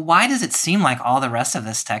and said, well, why does it seem like all the rest of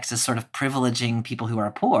this text is sort of privileging people who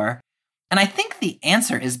are poor? And I think the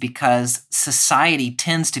answer is because society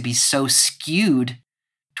tends to be so skewed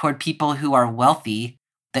toward people who are wealthy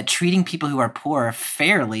that treating people who are poor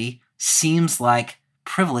fairly seems like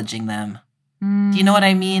privileging them. Do you know what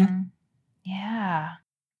I mean? Yeah.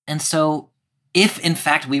 And so if in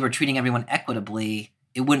fact we were treating everyone equitably,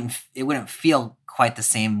 it wouldn't feel quite the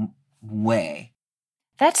same way.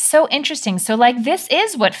 That's so interesting. So like this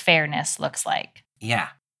is what fairness looks like. Yeah.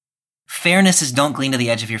 Fairness is don't glean to the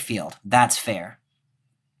edge of your field. That's fair.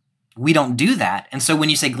 We don't do that. And so when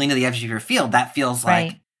you say glean to the edge of your field, that feels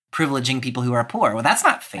like privileging people who are poor. Well, that's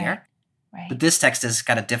not fair. Right. But this text has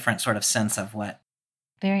got a different sort of sense of what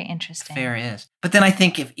very interesting fair is. But then I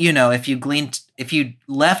think if you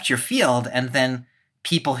left your field and then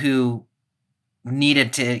people who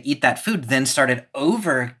needed to eat that food then started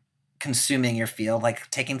over consuming your field, like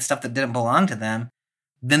taking stuff that didn't belong to them,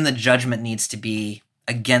 then the judgment needs to be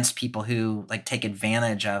against people who like take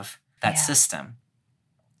advantage of that system.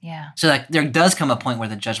 Yeah. So like there does come a point where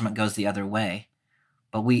the judgment goes the other way.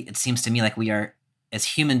 But it seems to me like we are, as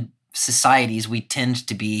human societies, we tend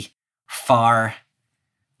to be far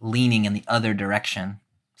leaning in the other direction.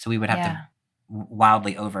 So we would have to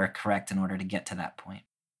wildly overcorrect in order to get to that point.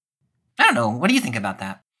 I don't know. What do you think about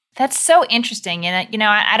that? That's so interesting. And,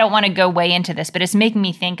 I don't want to go way into this, but it's making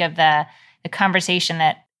me think of the conversation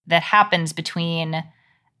that happens between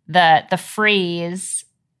the phrase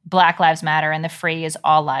Black Lives Matter and the phrase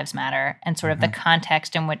All Lives Matter, and sort of the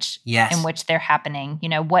context in which they're happening.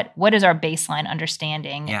 What is our baseline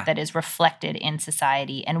understanding that is reflected in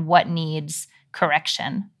society, and what needs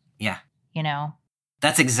correction? Yeah.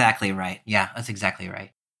 That's exactly right. Yeah, that's exactly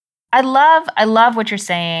right. I love what you're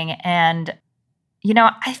saying. And,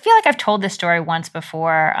 I feel like I've told this story once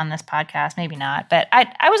before on this podcast, maybe not, but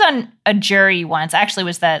I was on a jury once. Actually,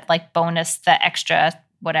 was the like bonus, the extra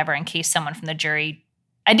whatever, in case someone from the jury,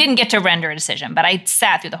 I didn't get to render a decision, but I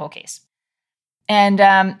sat through the whole case. And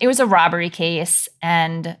it was a robbery case.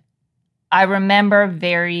 And I remember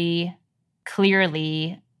very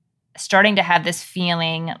clearly starting to have this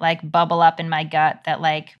feeling like bubble up in my gut that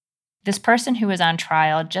like this person who was on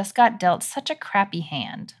trial just got dealt such a crappy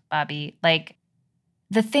hand, Bobby. Like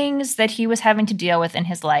the things that he was having to deal with in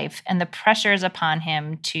his life and the pressures upon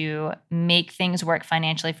him to make things work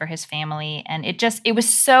financially for his family. And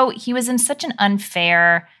he was in such an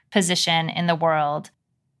unfair position in the world.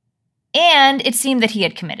 And it seemed that he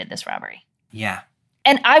had committed this robbery. Yeah.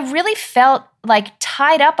 And I really felt like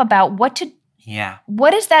tied up about what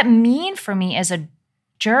does that mean for me as a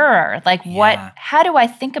juror? Like how do I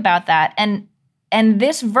think about that? And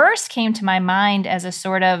this verse came to my mind as a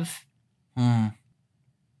sort of,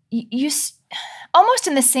 you almost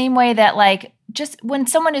in the same way that like just when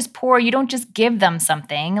someone is poor, you don't just give them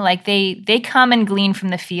something. Like they come and glean from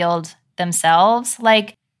the field themselves.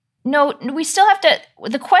 Like, no, we still have to,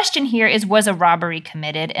 the question here is, was a robbery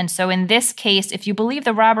committed? And so in this case, if you believe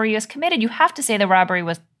the robbery was committed, you have to say the robbery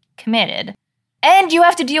was committed. And you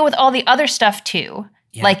have to deal with all the other stuff too,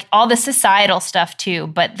 like all the societal stuff too,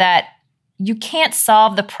 but that you can't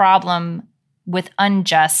solve the problem with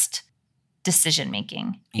unjust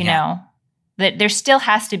decision-making, you know, that there still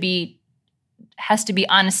has to be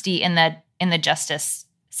honesty in the justice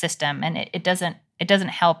system. And it doesn't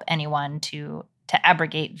help anyone to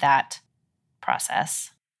abrogate that process.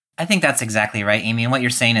 I think that's exactly right, Amy. And what you're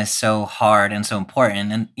saying is so hard and so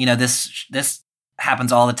important. And, this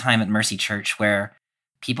happens all the time at Mercy Church, where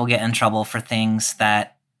people get in trouble for things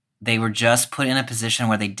that they were just put in a position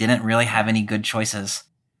where they didn't really have any good choices.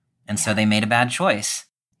 And so they made a bad choice.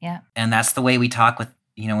 Yeah. And that's the way we talk with,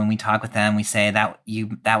 when we talk with them, we say that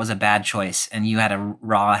was a bad choice and you had a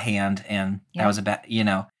raw hand and that was a bad,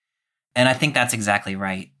 and I think that's exactly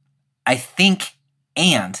right. I think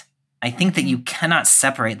that you cannot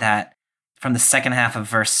separate that from the second half of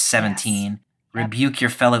verse 17. Yes. Rebuke your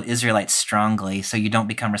fellow Israelites strongly so you don't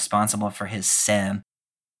become responsible for his sin.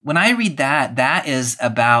 When I read that's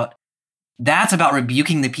about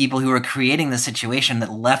rebuking the people who are creating the situation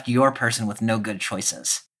that left your person with no good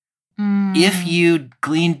choices. If you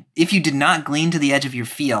did not glean to the edge of your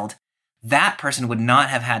field, that person would not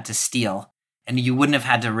have had to steal, and you wouldn't have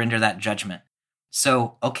had to render that judgment.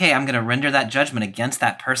 So, okay, I'm going to render that judgment against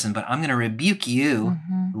that person, but I'm going to rebuke you,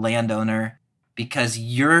 landowner, because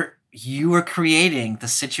you are creating the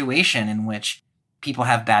situation in which people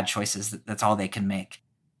have bad choices. That's all they can make.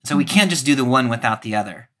 So we can't just do the one without the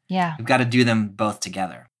other. Yeah. We've got to do them both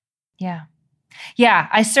together. Yeah. Yeah,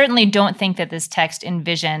 I certainly don't think that this text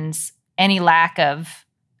envisions any lack of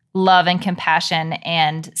love and compassion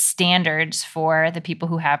and standards for the people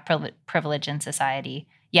who have privilege in society.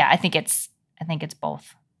 Yeah, I think it's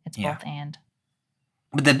both. It's both and.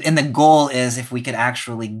 But the goal is, if we could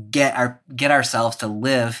actually get ourselves to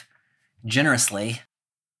live generously,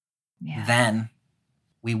 then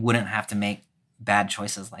we wouldn't have to make bad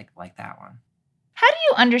choices like that one. How do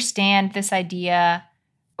you understand this idea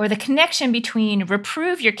or the connection between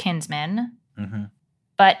reprove your kinsman,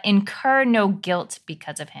 but incur no guilt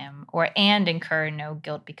because of him, and incur no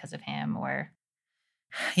guilt because of him, or?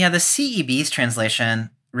 Yeah, the CEB's translation,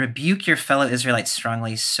 rebuke your fellow Israelites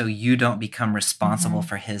strongly so you don't become responsible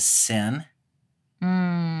for his sin.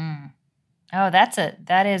 Oh,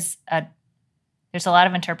 there's a lot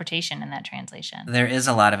of interpretation in that translation. There is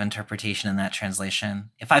a lot of interpretation in that translation.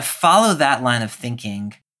 If I follow that line of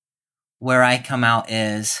thinking, where I come out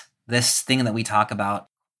is this thing that we talk about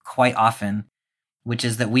quite often, which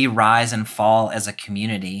is that we rise and fall as a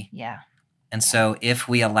community. Yeah. And so if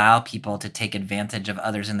we allow people to take advantage of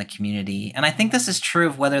others in the community, and I think this is true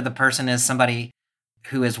of whether the person is somebody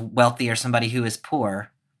who is wealthy or somebody who is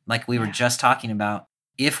poor, like we were just talking about,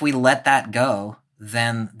 if we let that go,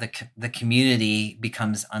 then the community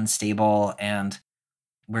becomes unstable and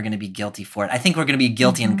we're going to be guilty for it. I think we're going to be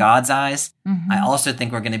guilty in God's eyes. I also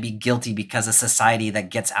think we're going to be guilty because a society that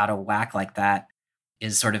gets out of whack like that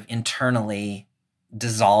is sort of internally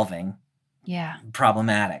dissolving,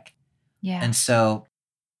 problematic. Yeah. And so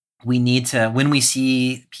we need to, when we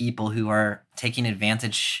see people who are taking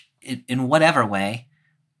advantage in whatever way,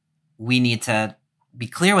 we need to be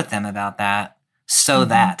clear with them about that so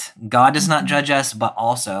that God does not judge us, but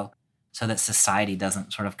also so that society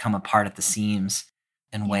doesn't sort of come apart at the seams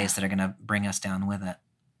in ways that are going to bring us down with it.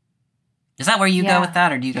 Is that where you go with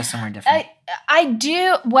that, or do you go somewhere different? I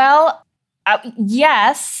do. Well,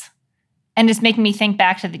 yes. And it's making me think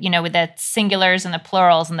back to with the singulars and the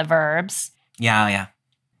plurals and the verbs. Yeah.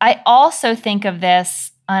 I also think of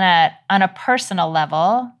this on a personal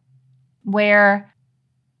level, where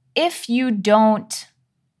if you don't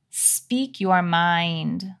speak your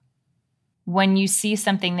mind when you see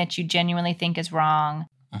something that you genuinely think is wrong,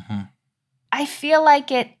 I feel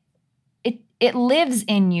like it lives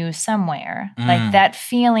in you somewhere, like that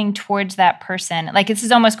feeling towards that person. Like this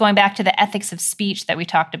is almost going back to the ethics of speech that we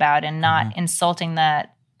talked about, and not insulting the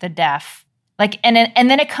deaf. Like, and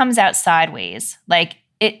then it comes out sideways. Like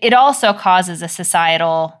it also causes a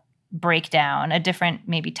societal breakdown, a different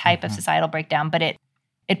maybe type of societal breakdown, but it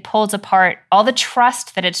pulls apart all the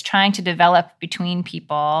trust that it's trying to develop between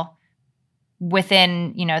people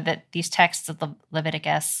within, these texts of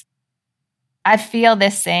Leviticus. I feel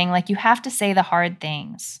this saying, like, you have to say the hard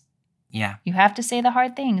things. Yeah. You have to say the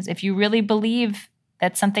hard things. If you really believe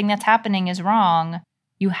that something that's happening is wrong,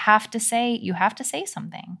 you have to say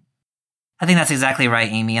something. I think that's exactly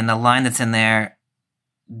right, Amy. And the line that's in there,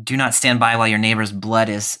 do not stand by while your neighbor's blood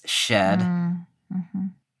is shed.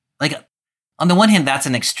 Like, on the one hand, that's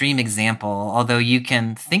an extreme example, although you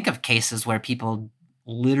can think of cases where people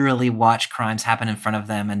literally watch crimes happen in front of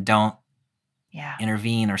them and don't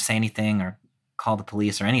intervene or say anything or call the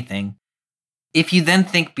police or anything. If you then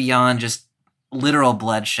think beyond just literal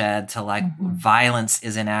bloodshed to like violence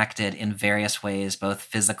is enacted in various ways, both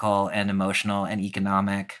physical and emotional and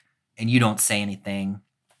economic, and you don't say anything,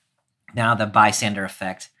 now the bystander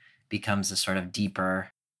effect becomes a sort of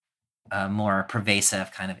deeper, more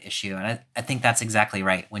pervasive kind of issue. And I think that's exactly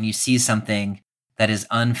right. When you see something that is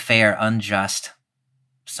unfair, unjust,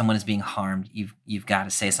 someone is being harmed, you've got to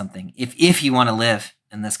say something. If you want to live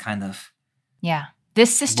in this kind of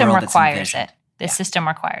this system requires it. This system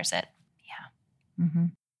requires it.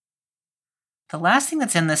 The last thing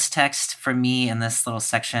that's in this text for me in this little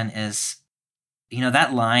section is,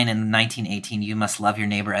 that line in 19:18, you must love your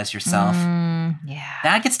neighbor as yourself.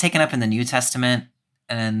 That gets taken up in the New Testament,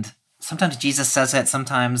 and sometimes Jesus says it,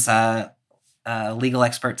 sometimes a legal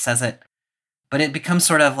expert says it, but it becomes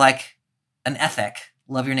sort of like an ethic.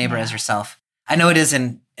 Love your neighbor as yourself. I know it is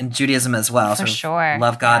in Judaism as well. For sure.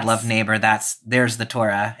 Love God, love neighbor. There's the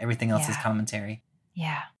Torah. Everything else is commentary.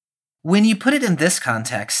 Yeah. When you put it in this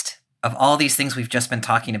context of all these things we've just been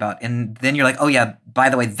talking about, and then you're like, oh yeah, by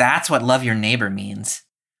the way, that's what love your neighbor means.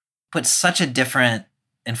 Put such a different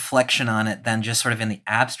inflection on it than just sort of in the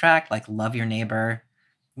abstract, like love your neighbor,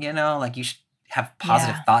 like you should have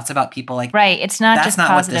positive thoughts about people. Like, right. It's not just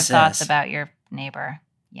positive thoughts about your neighbor.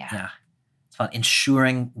 Yeah. It's about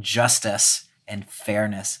ensuring justice and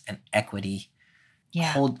fairness and equity.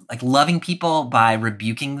 Loving people by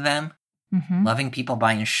rebuking them, loving people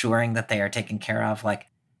by ensuring that they are taken care of. Like,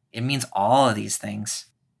 it means all of these things.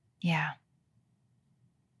 Yeah.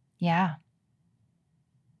 I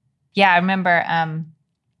remember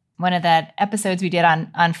one of the episodes we did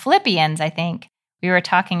on Philippians, I think, we were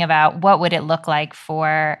talking about what would it look like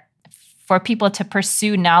for people to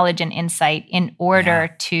pursue knowledge and insight in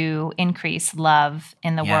order to increase love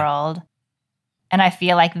in the world. And I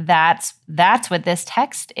feel like that's what this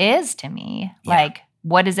text is to me. Like,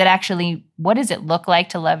 what does it look like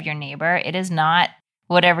to love your neighbor? It is not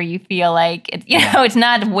whatever you feel like. It's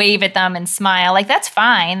not wave at them and smile. Like, that's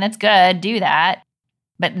fine. That's good. Do that.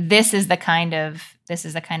 But this is the kind of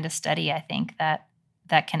study, I think, that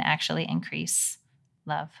can actually increase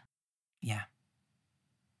love. Yeah.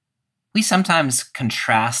 We sometimes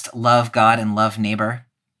contrast love God and love neighbor.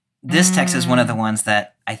 This text is one of the ones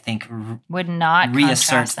that I think would not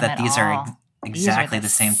reasserts them that these all. are exactly the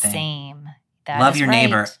same thing. That love is your right.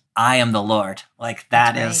 neighbor. I am the Lord. Like,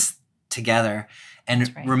 that is together.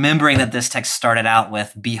 And remembering that this text started out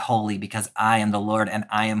with, be holy because I am the Lord and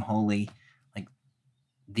I am holy. Like,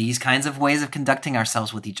 these kinds of ways of conducting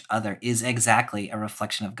ourselves with each other is exactly a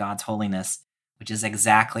reflection of God's holiness, which is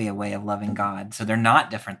exactly a way of loving God. So they're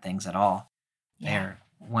not different things at all. They're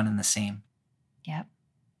one and the same. Yep.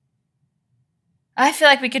 I feel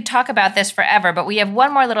like we could talk about this forever, but we have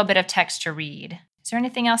one more little bit of text to read. Is there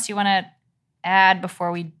anything else you want to add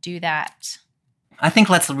before we do that? I think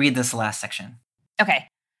let's read this last section. Okay.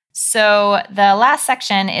 So the last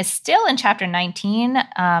section is still in chapter 19,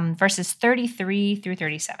 verses 33 through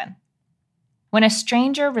 37. When a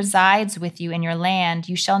stranger resides with you in your land,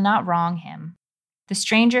 you shall not wrong him. The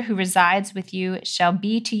stranger who resides with you shall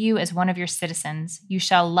be to you as one of your citizens. You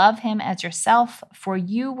shall love him as yourself, for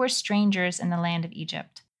you were strangers in the land of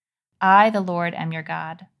Egypt. I, the Lord, am your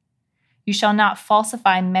God. You shall not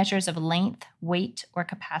falsify measures of length, weight, or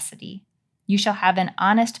capacity. You shall have an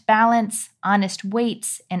honest balance, honest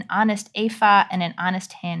weights, an honest ephah, and an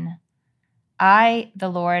honest hin. I, the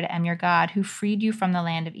Lord, am your God, who freed you from the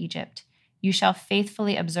land of Egypt. You shall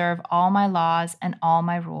faithfully observe all my laws and all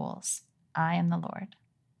my rules. I am the Lord.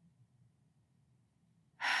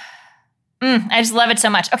 I just love it so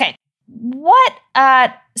much. Okay.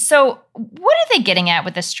 So what are they getting at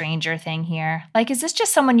with the stranger thing here? Like, is this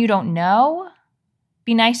just someone you don't know?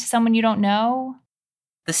 Be nice to someone you don't know?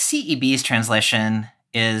 The CEB's translation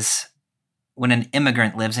is, when an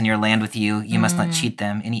immigrant lives in your land with you, you must not cheat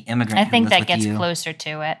them. Any immigrant I think who lives that gets with you. closer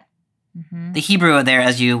to it. Mm-hmm. The Hebrew there,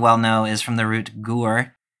 as you well know, is from the root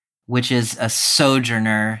gur, which is a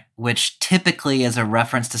sojourner, which typically is a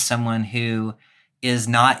reference to someone who is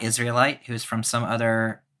not Israelite, who is from some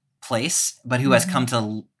other place, but who has come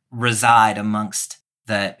to reside amongst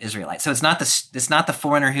the Israelites. So it's not the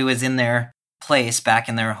foreigner who is in their place back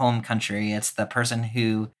in their home country. It's the person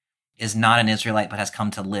who is not an Israelite but has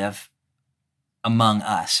come to live among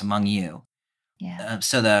us, among you. Yeah.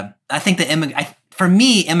 I think for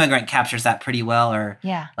me, immigrant captures that pretty well, or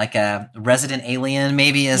yeah. like a resident alien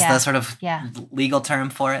maybe is the sort of legal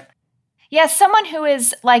term for it. Yeah, someone who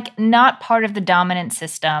is like not part of the dominant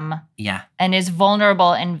system. Yeah. And is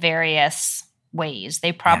vulnerable in various ways.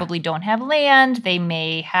 They probably don't have land. They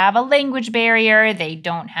may have a language barrier. They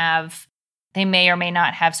may or may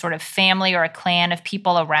not have sort of family or a clan of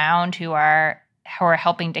people around who are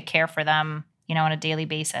helping to care for them, on a daily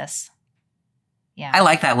basis. Yeah. I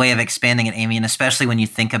like that way of expanding it, Amy, and especially when you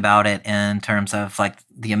think about it in terms of like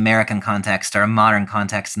the American context or a modern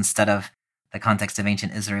context instead of the context of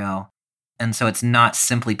ancient Israel. And so it's not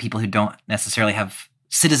simply people who don't necessarily have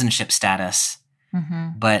citizenship status,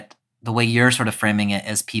 but the way you're sort of framing it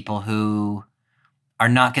is people who are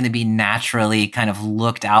not going to be naturally kind of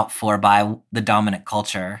looked out for by the dominant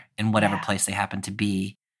culture in whatever place they happen to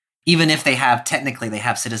be, even if they have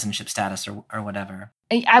citizenship status or whatever.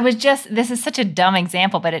 This is such a dumb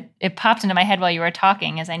example, but it popped into my head while you were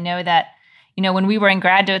talking, as I know that, when we were in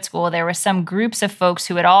graduate school, there were some groups of folks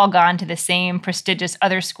who had all gone to the same prestigious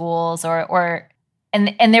other schools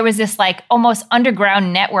and there was this like almost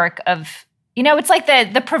underground network of, it's like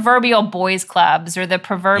the proverbial boys clubs or the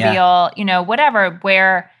proverbial, whatever,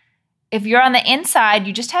 where if you're on the inside,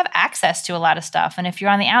 you just have access to a lot of stuff. And if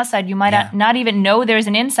you're on the outside, you might not even know there's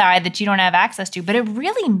an inside that you don't have access to, but it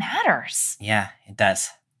really matters. Yeah, it does.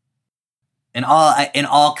 In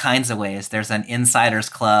all kinds of ways, there's an insiders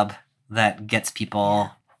club that gets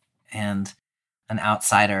people and an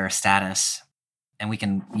outsider status. And we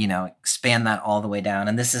can, expand that all the way down.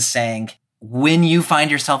 And this is saying, when you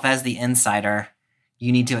find yourself as the insider,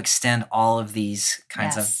 you need to extend all of these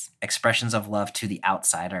kinds of expressions of love to the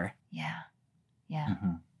outsider. Yeah. Yeah.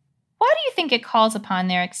 Mm-hmm. Why do you think it calls upon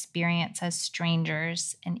their experience as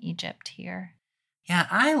strangers in Egypt here? Yeah,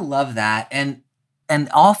 I love that. And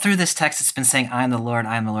all through this text, it's been saying, I am the Lord,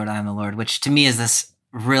 I am the Lord, I am the Lord, which to me is this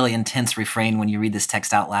really intense refrain when you read this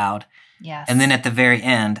text out loud. Yes. And then at the very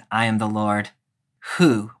end, I am the Lord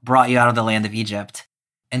who brought you out of the land of Egypt.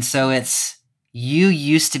 And so it's, you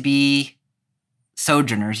used to be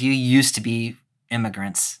sojourners, you used to be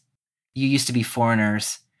immigrants, you used to be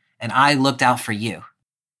foreigners, and I looked out for you.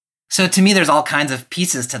 So to me, there's all kinds of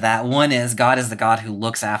pieces to that. One is God is the God who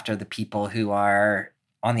looks after the people who are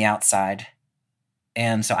on the outside.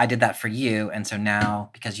 And so I did that for you. And so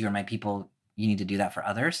now, because you are my people, you need to do that for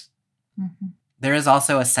others. Mm-hmm. There is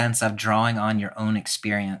also a sense of drawing on your own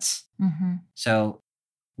experience. Mm-hmm. So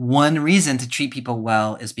one reason to treat people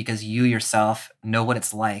well is because you yourself know what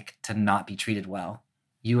it's like to not be treated well.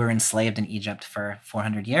 You were enslaved in Egypt for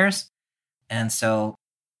 400 years. And so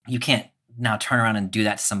you can't now turn around and do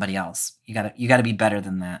that to somebody else. You gotta be better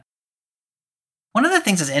than that. One of the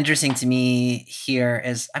things that's interesting to me here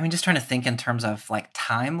is, just trying to think in terms of like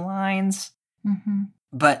timelines. Mm-hmm.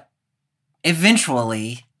 But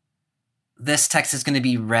eventually, this text is going to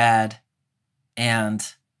be read and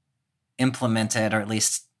implemented, or at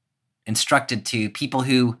least instructed to people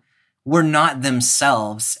who were not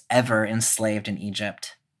themselves ever enslaved in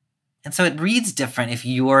Egypt. And so it reads different if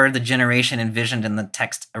you're the generation envisioned in the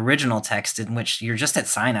original text, in which you're just at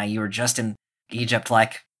Sinai, you were just in Egypt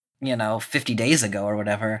 50 days ago or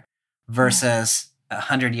whatever, versus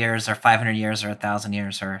 100 years or 500 years or 1,000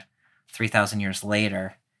 years or 3,000 years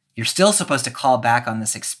later. You're still supposed to call back on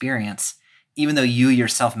this experience, even though you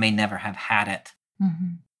yourself may never have had it.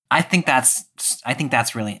 Mm-hmm. I think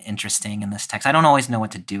that's really interesting in this text. I don't always know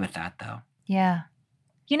what to do with that, though. Yeah.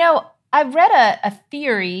 I read a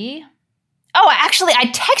theory. Oh, actually, I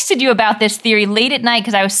texted you about this theory late at night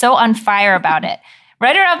because I was so on fire about it.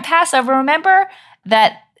 Right around Passover, remember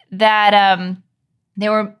that they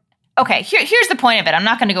were... Okay, here's the point of it. I'm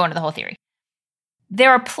not going to go into the whole theory.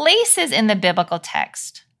 There are places in the biblical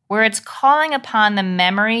text where it's calling upon the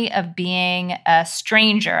memory of being a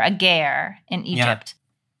stranger, a ger, in Egypt.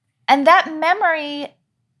 Yeah. And that memory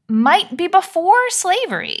might be before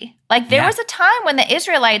slavery. There was a time when the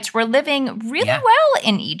Israelites were living really well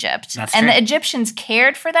in Egypt. That's and true. The Egyptians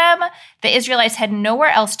cared for them. The Israelites had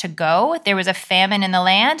nowhere else to go. There was a famine in the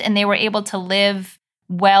land, and they were able to live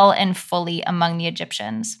well and fully among the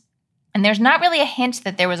Egyptians. And there's not really a hint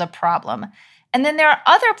that there was a problem. And then there are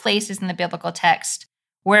other places in the biblical text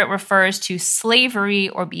where it refers to slavery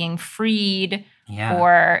or being freed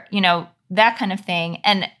or, that kind of thing.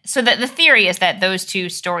 And so the theory is that those two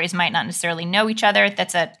stories might not necessarily know each other.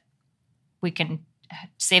 We can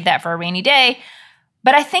save that for a rainy day.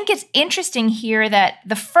 But I think it's interesting here that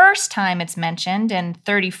the first time it's mentioned in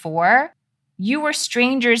 34, you were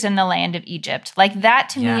strangers in the land of Egypt. That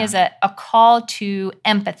to me is a call to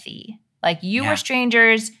empathy. You were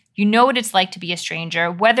strangers. You know what it's like to be a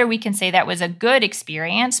stranger, whether we can say that was a good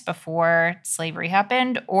experience before slavery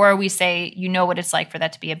happened, or we say, you know what it's like for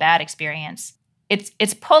that to be a bad experience.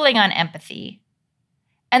 It's pulling on empathy.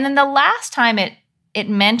 And then the last time it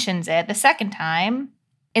mentions it, the second time,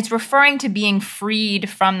 it's referring to being freed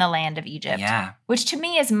from the land of Egypt, which to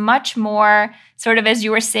me is much more sort of, as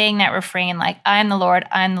you were saying that refrain, I am the Lord,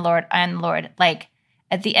 I am the Lord, I am the Lord.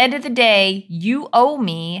 At the end of the day, you owe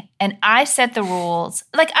me, and I set the rules.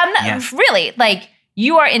 I'm not really,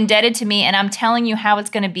 you are indebted to me, and I'm telling you how it's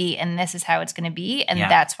going to be, and this is how it's going to be, and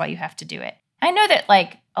that's why you have to do it. I know that,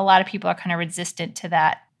 a lot of people are kind of resistant to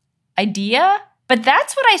that idea, but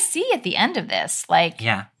that's what I see at the end of this.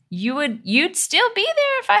 You'd still be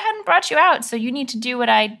there if I hadn't brought you out, so you need to do what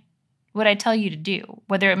I tell you to do,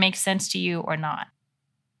 whether it makes sense to you or not.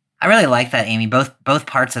 I really like that, Amy, both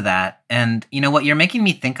parts of that. And what you're making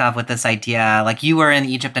me think of with this idea, you were in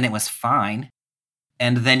Egypt and it was fine,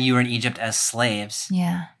 and then you were in Egypt as slaves.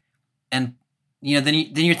 Yeah. And then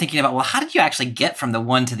you're thinking about, well, how did you actually get from the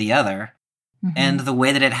one to the other? Mm-hmm. And the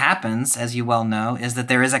way that it happens, as you well know, is that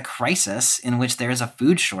there is a crisis in which there is a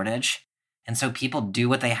food shortage, and so people do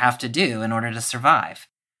what they have to do in order to survive.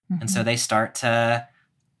 Mm-hmm. And so they start to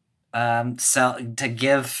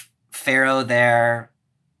give Pharaoh their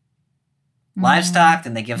livestock,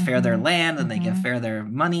 and they give Pharaoh their land, and they give Pharaoh their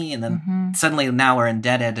money, and then suddenly now we're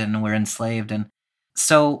indebted and we're enslaved. And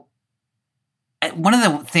so one of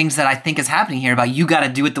the things that I think is happening here about you got to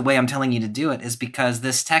do it the way I'm telling you to do it is because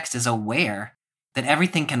this text is aware that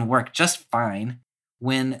everything can work just fine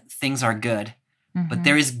when things are good, but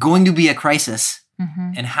there is going to be a crisis,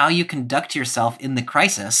 and how you conduct yourself in the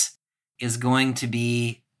crisis is going to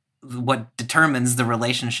be what determines the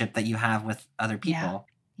relationship that you have with other people.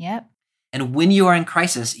 Yeah. Yep. And when you are in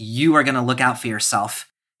crisis, you are going to look out for yourself.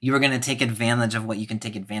 You are going to take advantage of what you can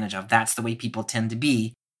take advantage of. That's the way people tend to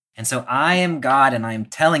be. And so I am God, and I am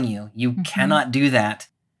telling you, you cannot do that,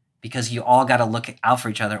 because you all got to look out for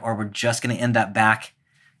each other, or we're just going to end up back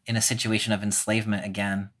in a situation of enslavement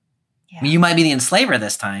again. Yeah. I mean, you might be the enslaver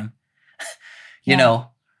this time,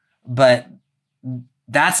 but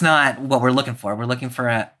that's not what we're looking for. We're looking for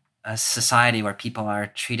a society where people are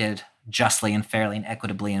treated justly and fairly and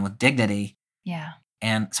equitably and with dignity. Yeah.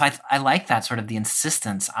 And so I like that sort of the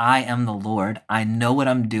insistence. I am the Lord. I know what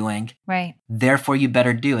I'm doing. Right. Therefore, you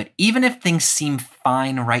better do it. Even if things seem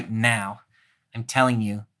fine right now, I'm telling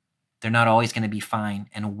you, they're not always going to be fine.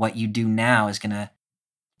 And what you do now is going to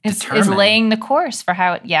determine is laying the course for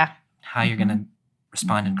how you're going to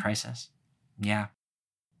respond in crisis. Yeah.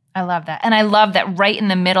 I love that. And I love that right in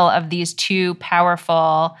the middle of these two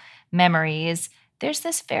powerful memories, there's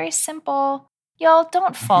this very simple, y'all,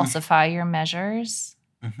 don't falsify your measures.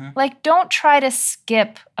 Like, don't try to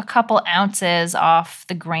skip a couple ounces off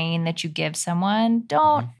the grain that you give someone.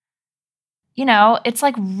 Don't, it's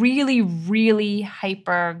like really, really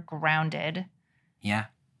hyper grounded. Yeah.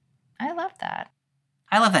 I love that.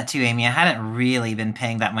 I love that too, Amy. I hadn't really been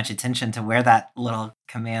paying that much attention to where that little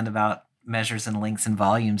command about measures and lengths and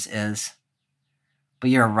volumes is.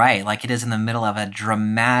 But you're right. Like, it is in the middle of a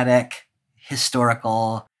dramatic,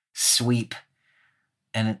 historical sweep.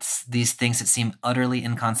 And it's these things that seem utterly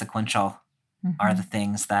inconsequential are the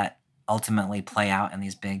things that ultimately play out in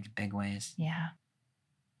these big, big ways. Yeah.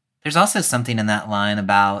 There's also something in that line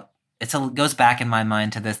about, it goes back in my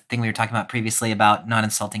mind to the thing we were talking about previously about not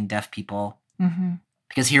insulting deaf people.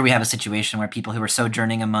 Because here we have a situation where people who are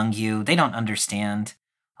sojourning among you, they don't understand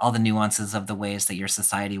all the nuances of the ways that your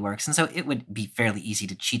society works. And so it would be fairly easy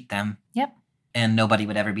to cheat them. Yep. And nobody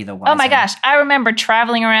would ever be the wiser. Oh my gosh. I remember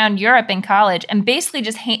traveling around Europe in college and basically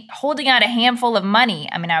just holding out a handful of money.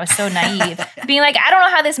 I mean, I was so naive. Being like, I don't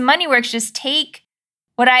know how this money works. Just take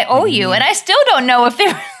what I owe you. And I still don't know if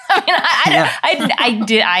there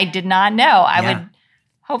I did not know. I would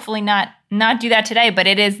hopefully not do that today, but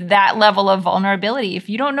it is that level of vulnerability. If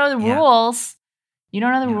you don't know the rules, you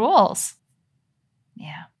don't know the rules.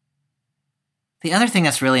 Yeah. The other thing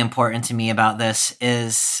that's really important to me about this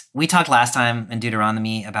is we talked last time in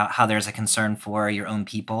Deuteronomy about how there's a concern for your own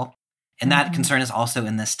people. And that concern is also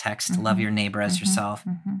in this text, love your neighbor as yourself.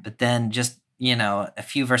 But then just, a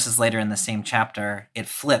few verses later in the same chapter, it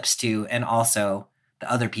flips to, and also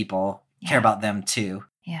the other people care about them too.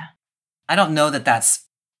 Yeah. I don't know that that's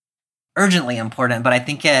urgently important, but I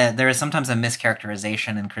think there is sometimes a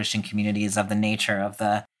mischaracterization in Christian communities of the nature of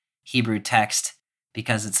the Hebrew text,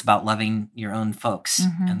 because it's about loving your own folks.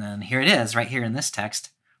 And then here it is, right here in this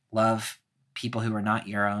text, love people who are not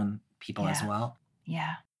your own people as well.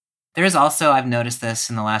 Yeah. There is also, I've noticed this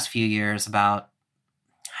in the last few years about,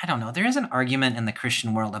 I don't know, there is an argument in the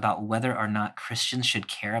Christian world about whether or not Christians should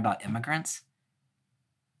care about immigrants,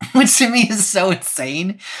 which to me is so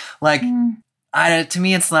insane. Like, to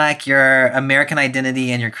me, it's like your American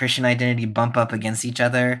identity and your Christian identity bump up against each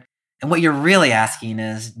other. And what you're really asking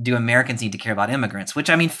is, do Americans need to care about immigrants? Which,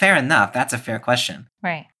 I mean, fair enough. That's a fair question.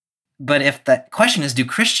 Right. But if the question is, do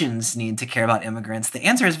Christians need to care about immigrants? The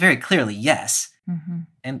answer is very clearly yes.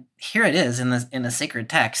 And here it is in the sacred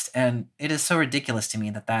text. And it is so ridiculous to me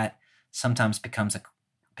that sometimes becomes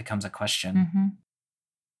a question.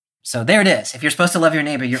 So there it is. If you're supposed to love your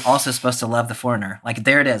neighbor, you're also supposed to love the foreigner. Like,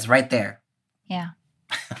 there it is, right there. Yeah.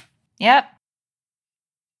 Yep.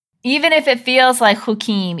 Even if it feels like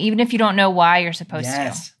hukim, even if you don't know why you're supposed to.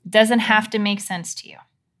 It doesn't have to make sense to you.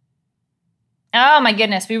 Oh my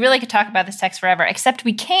goodness. We really could talk about this text forever, except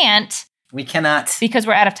we can't. We cannot. Because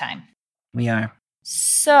we're out of time. We are.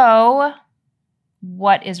 So,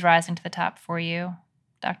 what is rising to the top for you,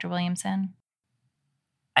 Dr. Williamson?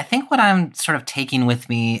 I think what I'm sort of taking with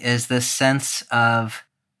me is this sense of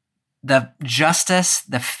the justice,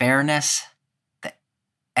 the fairness,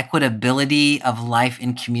 equitability of life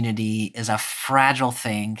in community is a fragile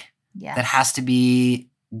thing that has to be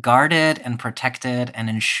guarded and protected and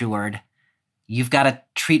ensured. You've got to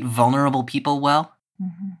treat vulnerable people well.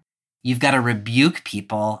 You've got to rebuke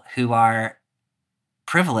people who are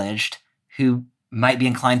privileged, who might be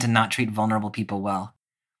inclined to not treat vulnerable people well.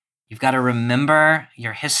 You've got to remember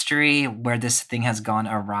your history, where this thing has gone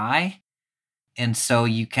awry. And so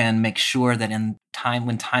you can make sure that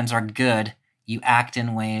when times are good, you act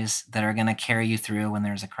in ways that are going to carry you through when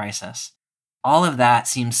there's a crisis. All of that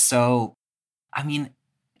seems it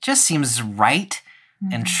just seems right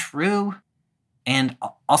and true, and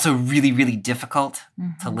also really, really difficult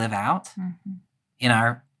to live out in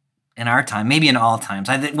our time, maybe in all times.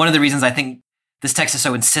 One of the reasons I think this text is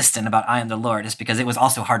so insistent about I am the Lord is because it was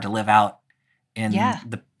also hard to live out in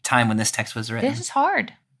the time when this text was written. This is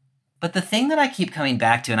hard. But the thing that I keep coming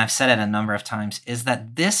back to, and I've said it a number of times, is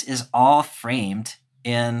that this is all framed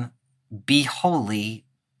in be holy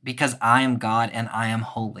because I am God and I am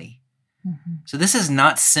holy. So this is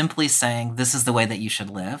not simply saying this is the way that you should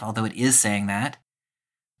live, although it is saying that,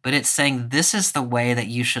 but it's saying this is the way that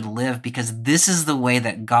you should live because this is the way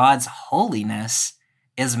that God's holiness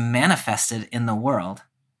is manifested in the world.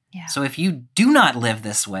 Yeah. So if you do not live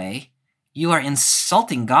this way, you are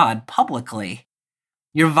insulting God publicly.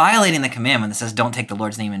 You're violating the commandment that says don't take the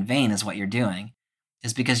Lord's name in vain is what you're doing.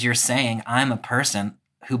 Is because you're saying I'm a person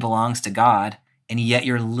who belongs to God, and yet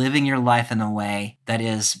you're living your life in a way that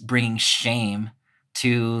is bringing shame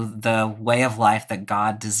to the way of life that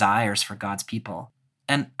God desires for God's people.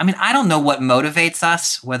 And I mean, I don't know what motivates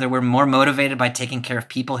us, whether we're more motivated by taking care of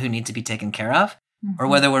people who need to be taken care of, or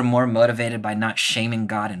whether we're more motivated by not shaming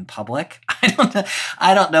God in public.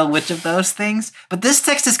 I don't know which of those things. But this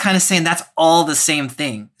text is kind of saying that's all the same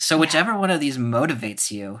thing. So whichever one of these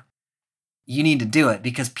motivates you, you need to do it,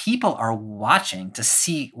 because people are watching to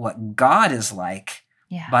see what God is like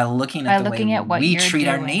by looking at the way we treat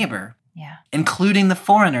our neighbor, including the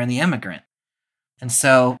foreigner and the immigrant. And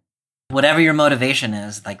so whatever your motivation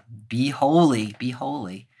is, like, be holy,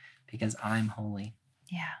 because I'm holy.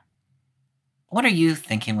 Yeah. What are you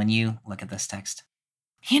thinking when you look at this text?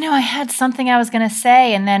 I had something I was going to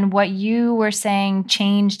say, and then what you were saying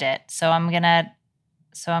changed it. So I'm going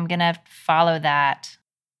to follow that.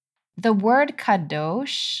 The word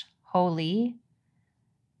kadosh, holy,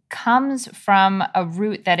 comes from a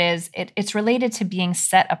root that is, it's related to being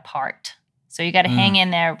set apart. So you got to hang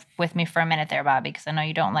in there with me for a minute there, Bobby, because I know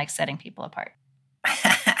you don't like setting people apart.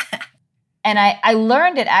 And I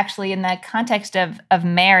learned it actually in the context of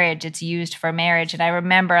marriage. It's used for marriage. And I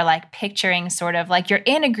remember like picturing sort of like you're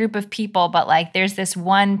in a group of people, but like there's this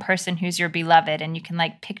one person who's your beloved, and you can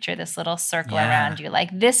like picture this little circle around you.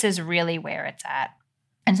 Like this is really where it's at.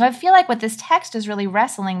 And so I feel like what this text is really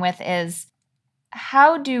wrestling with is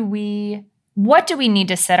what do we need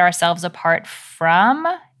to set ourselves apart from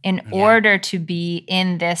in order to be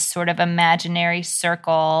in this sort of imaginary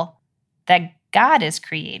circle that God is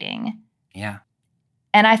creating? Yeah.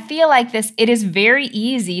 And I feel like it is very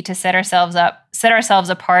easy to set ourselves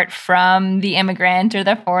apart from the immigrant or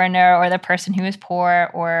the foreigner or the person who is poor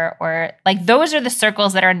or like those are the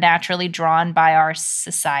circles that are naturally drawn by our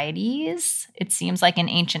societies. It seems like in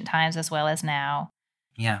ancient times as well as now.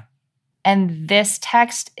 Yeah. And this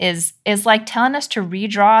text is like telling us to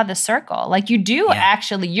redraw the circle. Like you do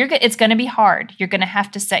actually, it's going to be hard. You're going to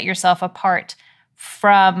have to set yourself apart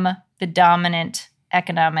from the dominant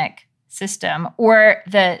economic system or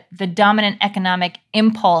the dominant economic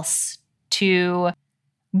impulse to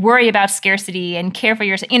worry about scarcity and care for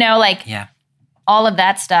yourself, all of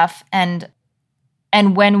that stuff. And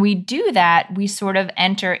when we do that, we sort of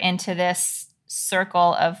enter into this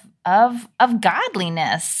circle of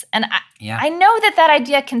godliness. And I know that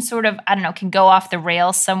idea can sort of, can go off the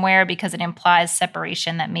rails somewhere because it implies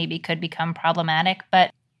separation that maybe could become problematic.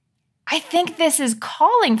 But I think this is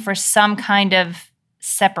calling for some kind of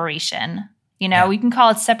separation. We can call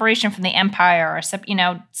it separation from the empire or,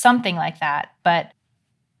 something like that. But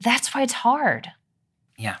that's why it's hard.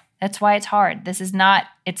 Yeah. That's why it's hard. This is not,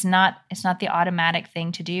 it's not the automatic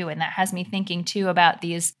thing to do. And that has me thinking too about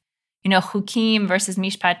these, chukim versus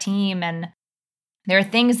mishpatim. And there are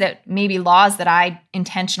things that maybe laws that I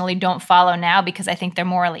intentionally don't follow now because I think they're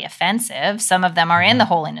morally offensive. Some of them are in the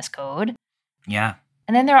Holiness Code. Yeah.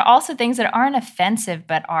 And then there are also things that aren't offensive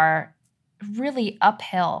but are really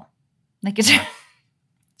uphill. Like it's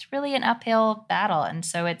really an uphill battle. And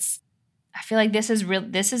so I feel like this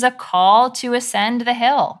is a call to ascend the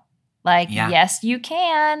hill. Like, yes, you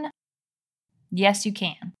can. Yes, you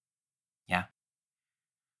can. Yeah.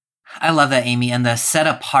 I love that, Amy. And the set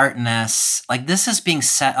apartness, like this is being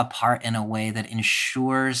set apart in a way that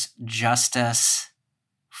ensures justice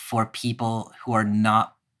for people who are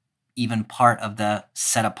not even part of the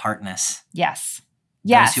set apartness. Yes.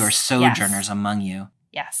 Those who are sojourners among you.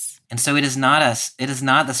 Yes. And so it is not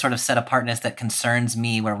the sort of set apartness that concerns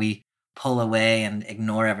me where we pull away and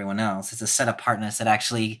ignore everyone else. It's a set apartness that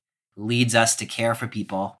actually leads us to care for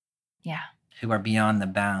people who are beyond the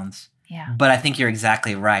bounds. Yeah. But I think you're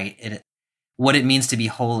exactly right. What it means to be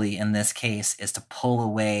holy in this case is to pull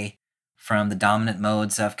away from the dominant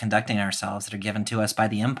modes of conducting ourselves that are given to us by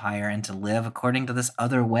the empire and to live according to this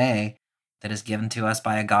other way that is given to us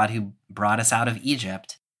by a God who brought us out of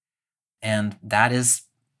Egypt. And that is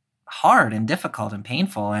hard and difficult and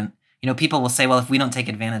painful. And, people will say, well, if we don't take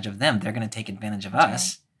advantage of them, they're going to take advantage of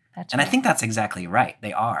us. That's and I think that's exactly right.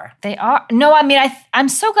 They are. They are. No, I mean, I'm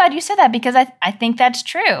so glad you said that because I think that's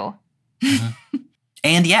true. Mm-hmm.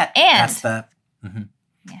 And yet, that's the... Mm-hmm.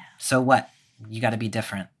 Yeah. So what? You got to be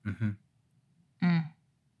different. Mm-hmm.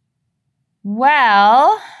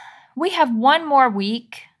 Well, we have one more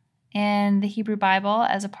week in the Hebrew Bible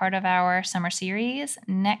as a part of our summer series.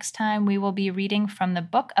 Next time, we will be reading from the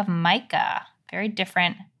book of Micah. Very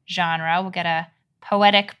different genre. We'll get a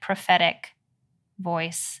poetic, prophetic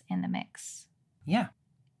voice in the mix. Yeah.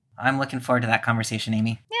 I'm looking forward to that conversation,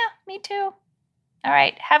 Amy. Yeah, me too. All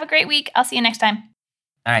right. Have a great week. I'll see you next time.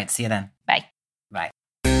 All right. See you then. Bye. Bye.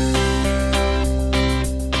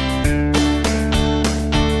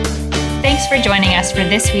 Thanks for joining us for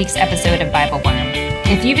this week's episode of Bible Worm.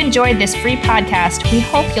 If you've enjoyed this free podcast, we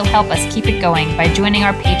hope you'll help us keep it going by joining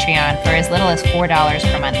our Patreon for as little as $4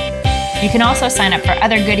 per month. You can also sign up for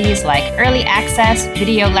other goodies like early access,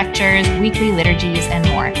 video lectures, weekly liturgies, and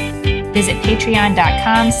more. Visit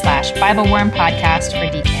patreon.com/BibleWormPodcast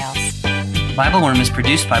for details. Bible Worm is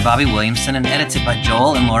produced by Bobby Williamson and edited by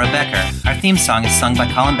Joel and Laura Becker. Our theme song is sung by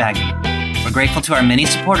Colin Bagby. We're grateful to our many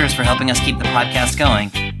supporters for helping us keep the podcast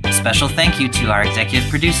going. A special thank you to our executive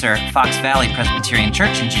producer, Fox Valley Presbyterian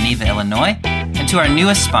Church in Geneva, Illinois, and to our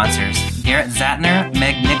newest sponsors, Garrett Zatner,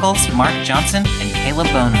 Meg Nichols, Mark Johnson, and Caleb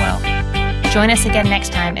Bonewell. Join us again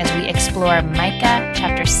next time as we explore Micah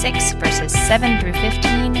chapter 6, verses 7 through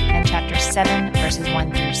 15, and chapter 7, verses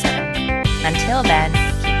 1 through 7. Until then,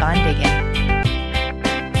 keep on digging.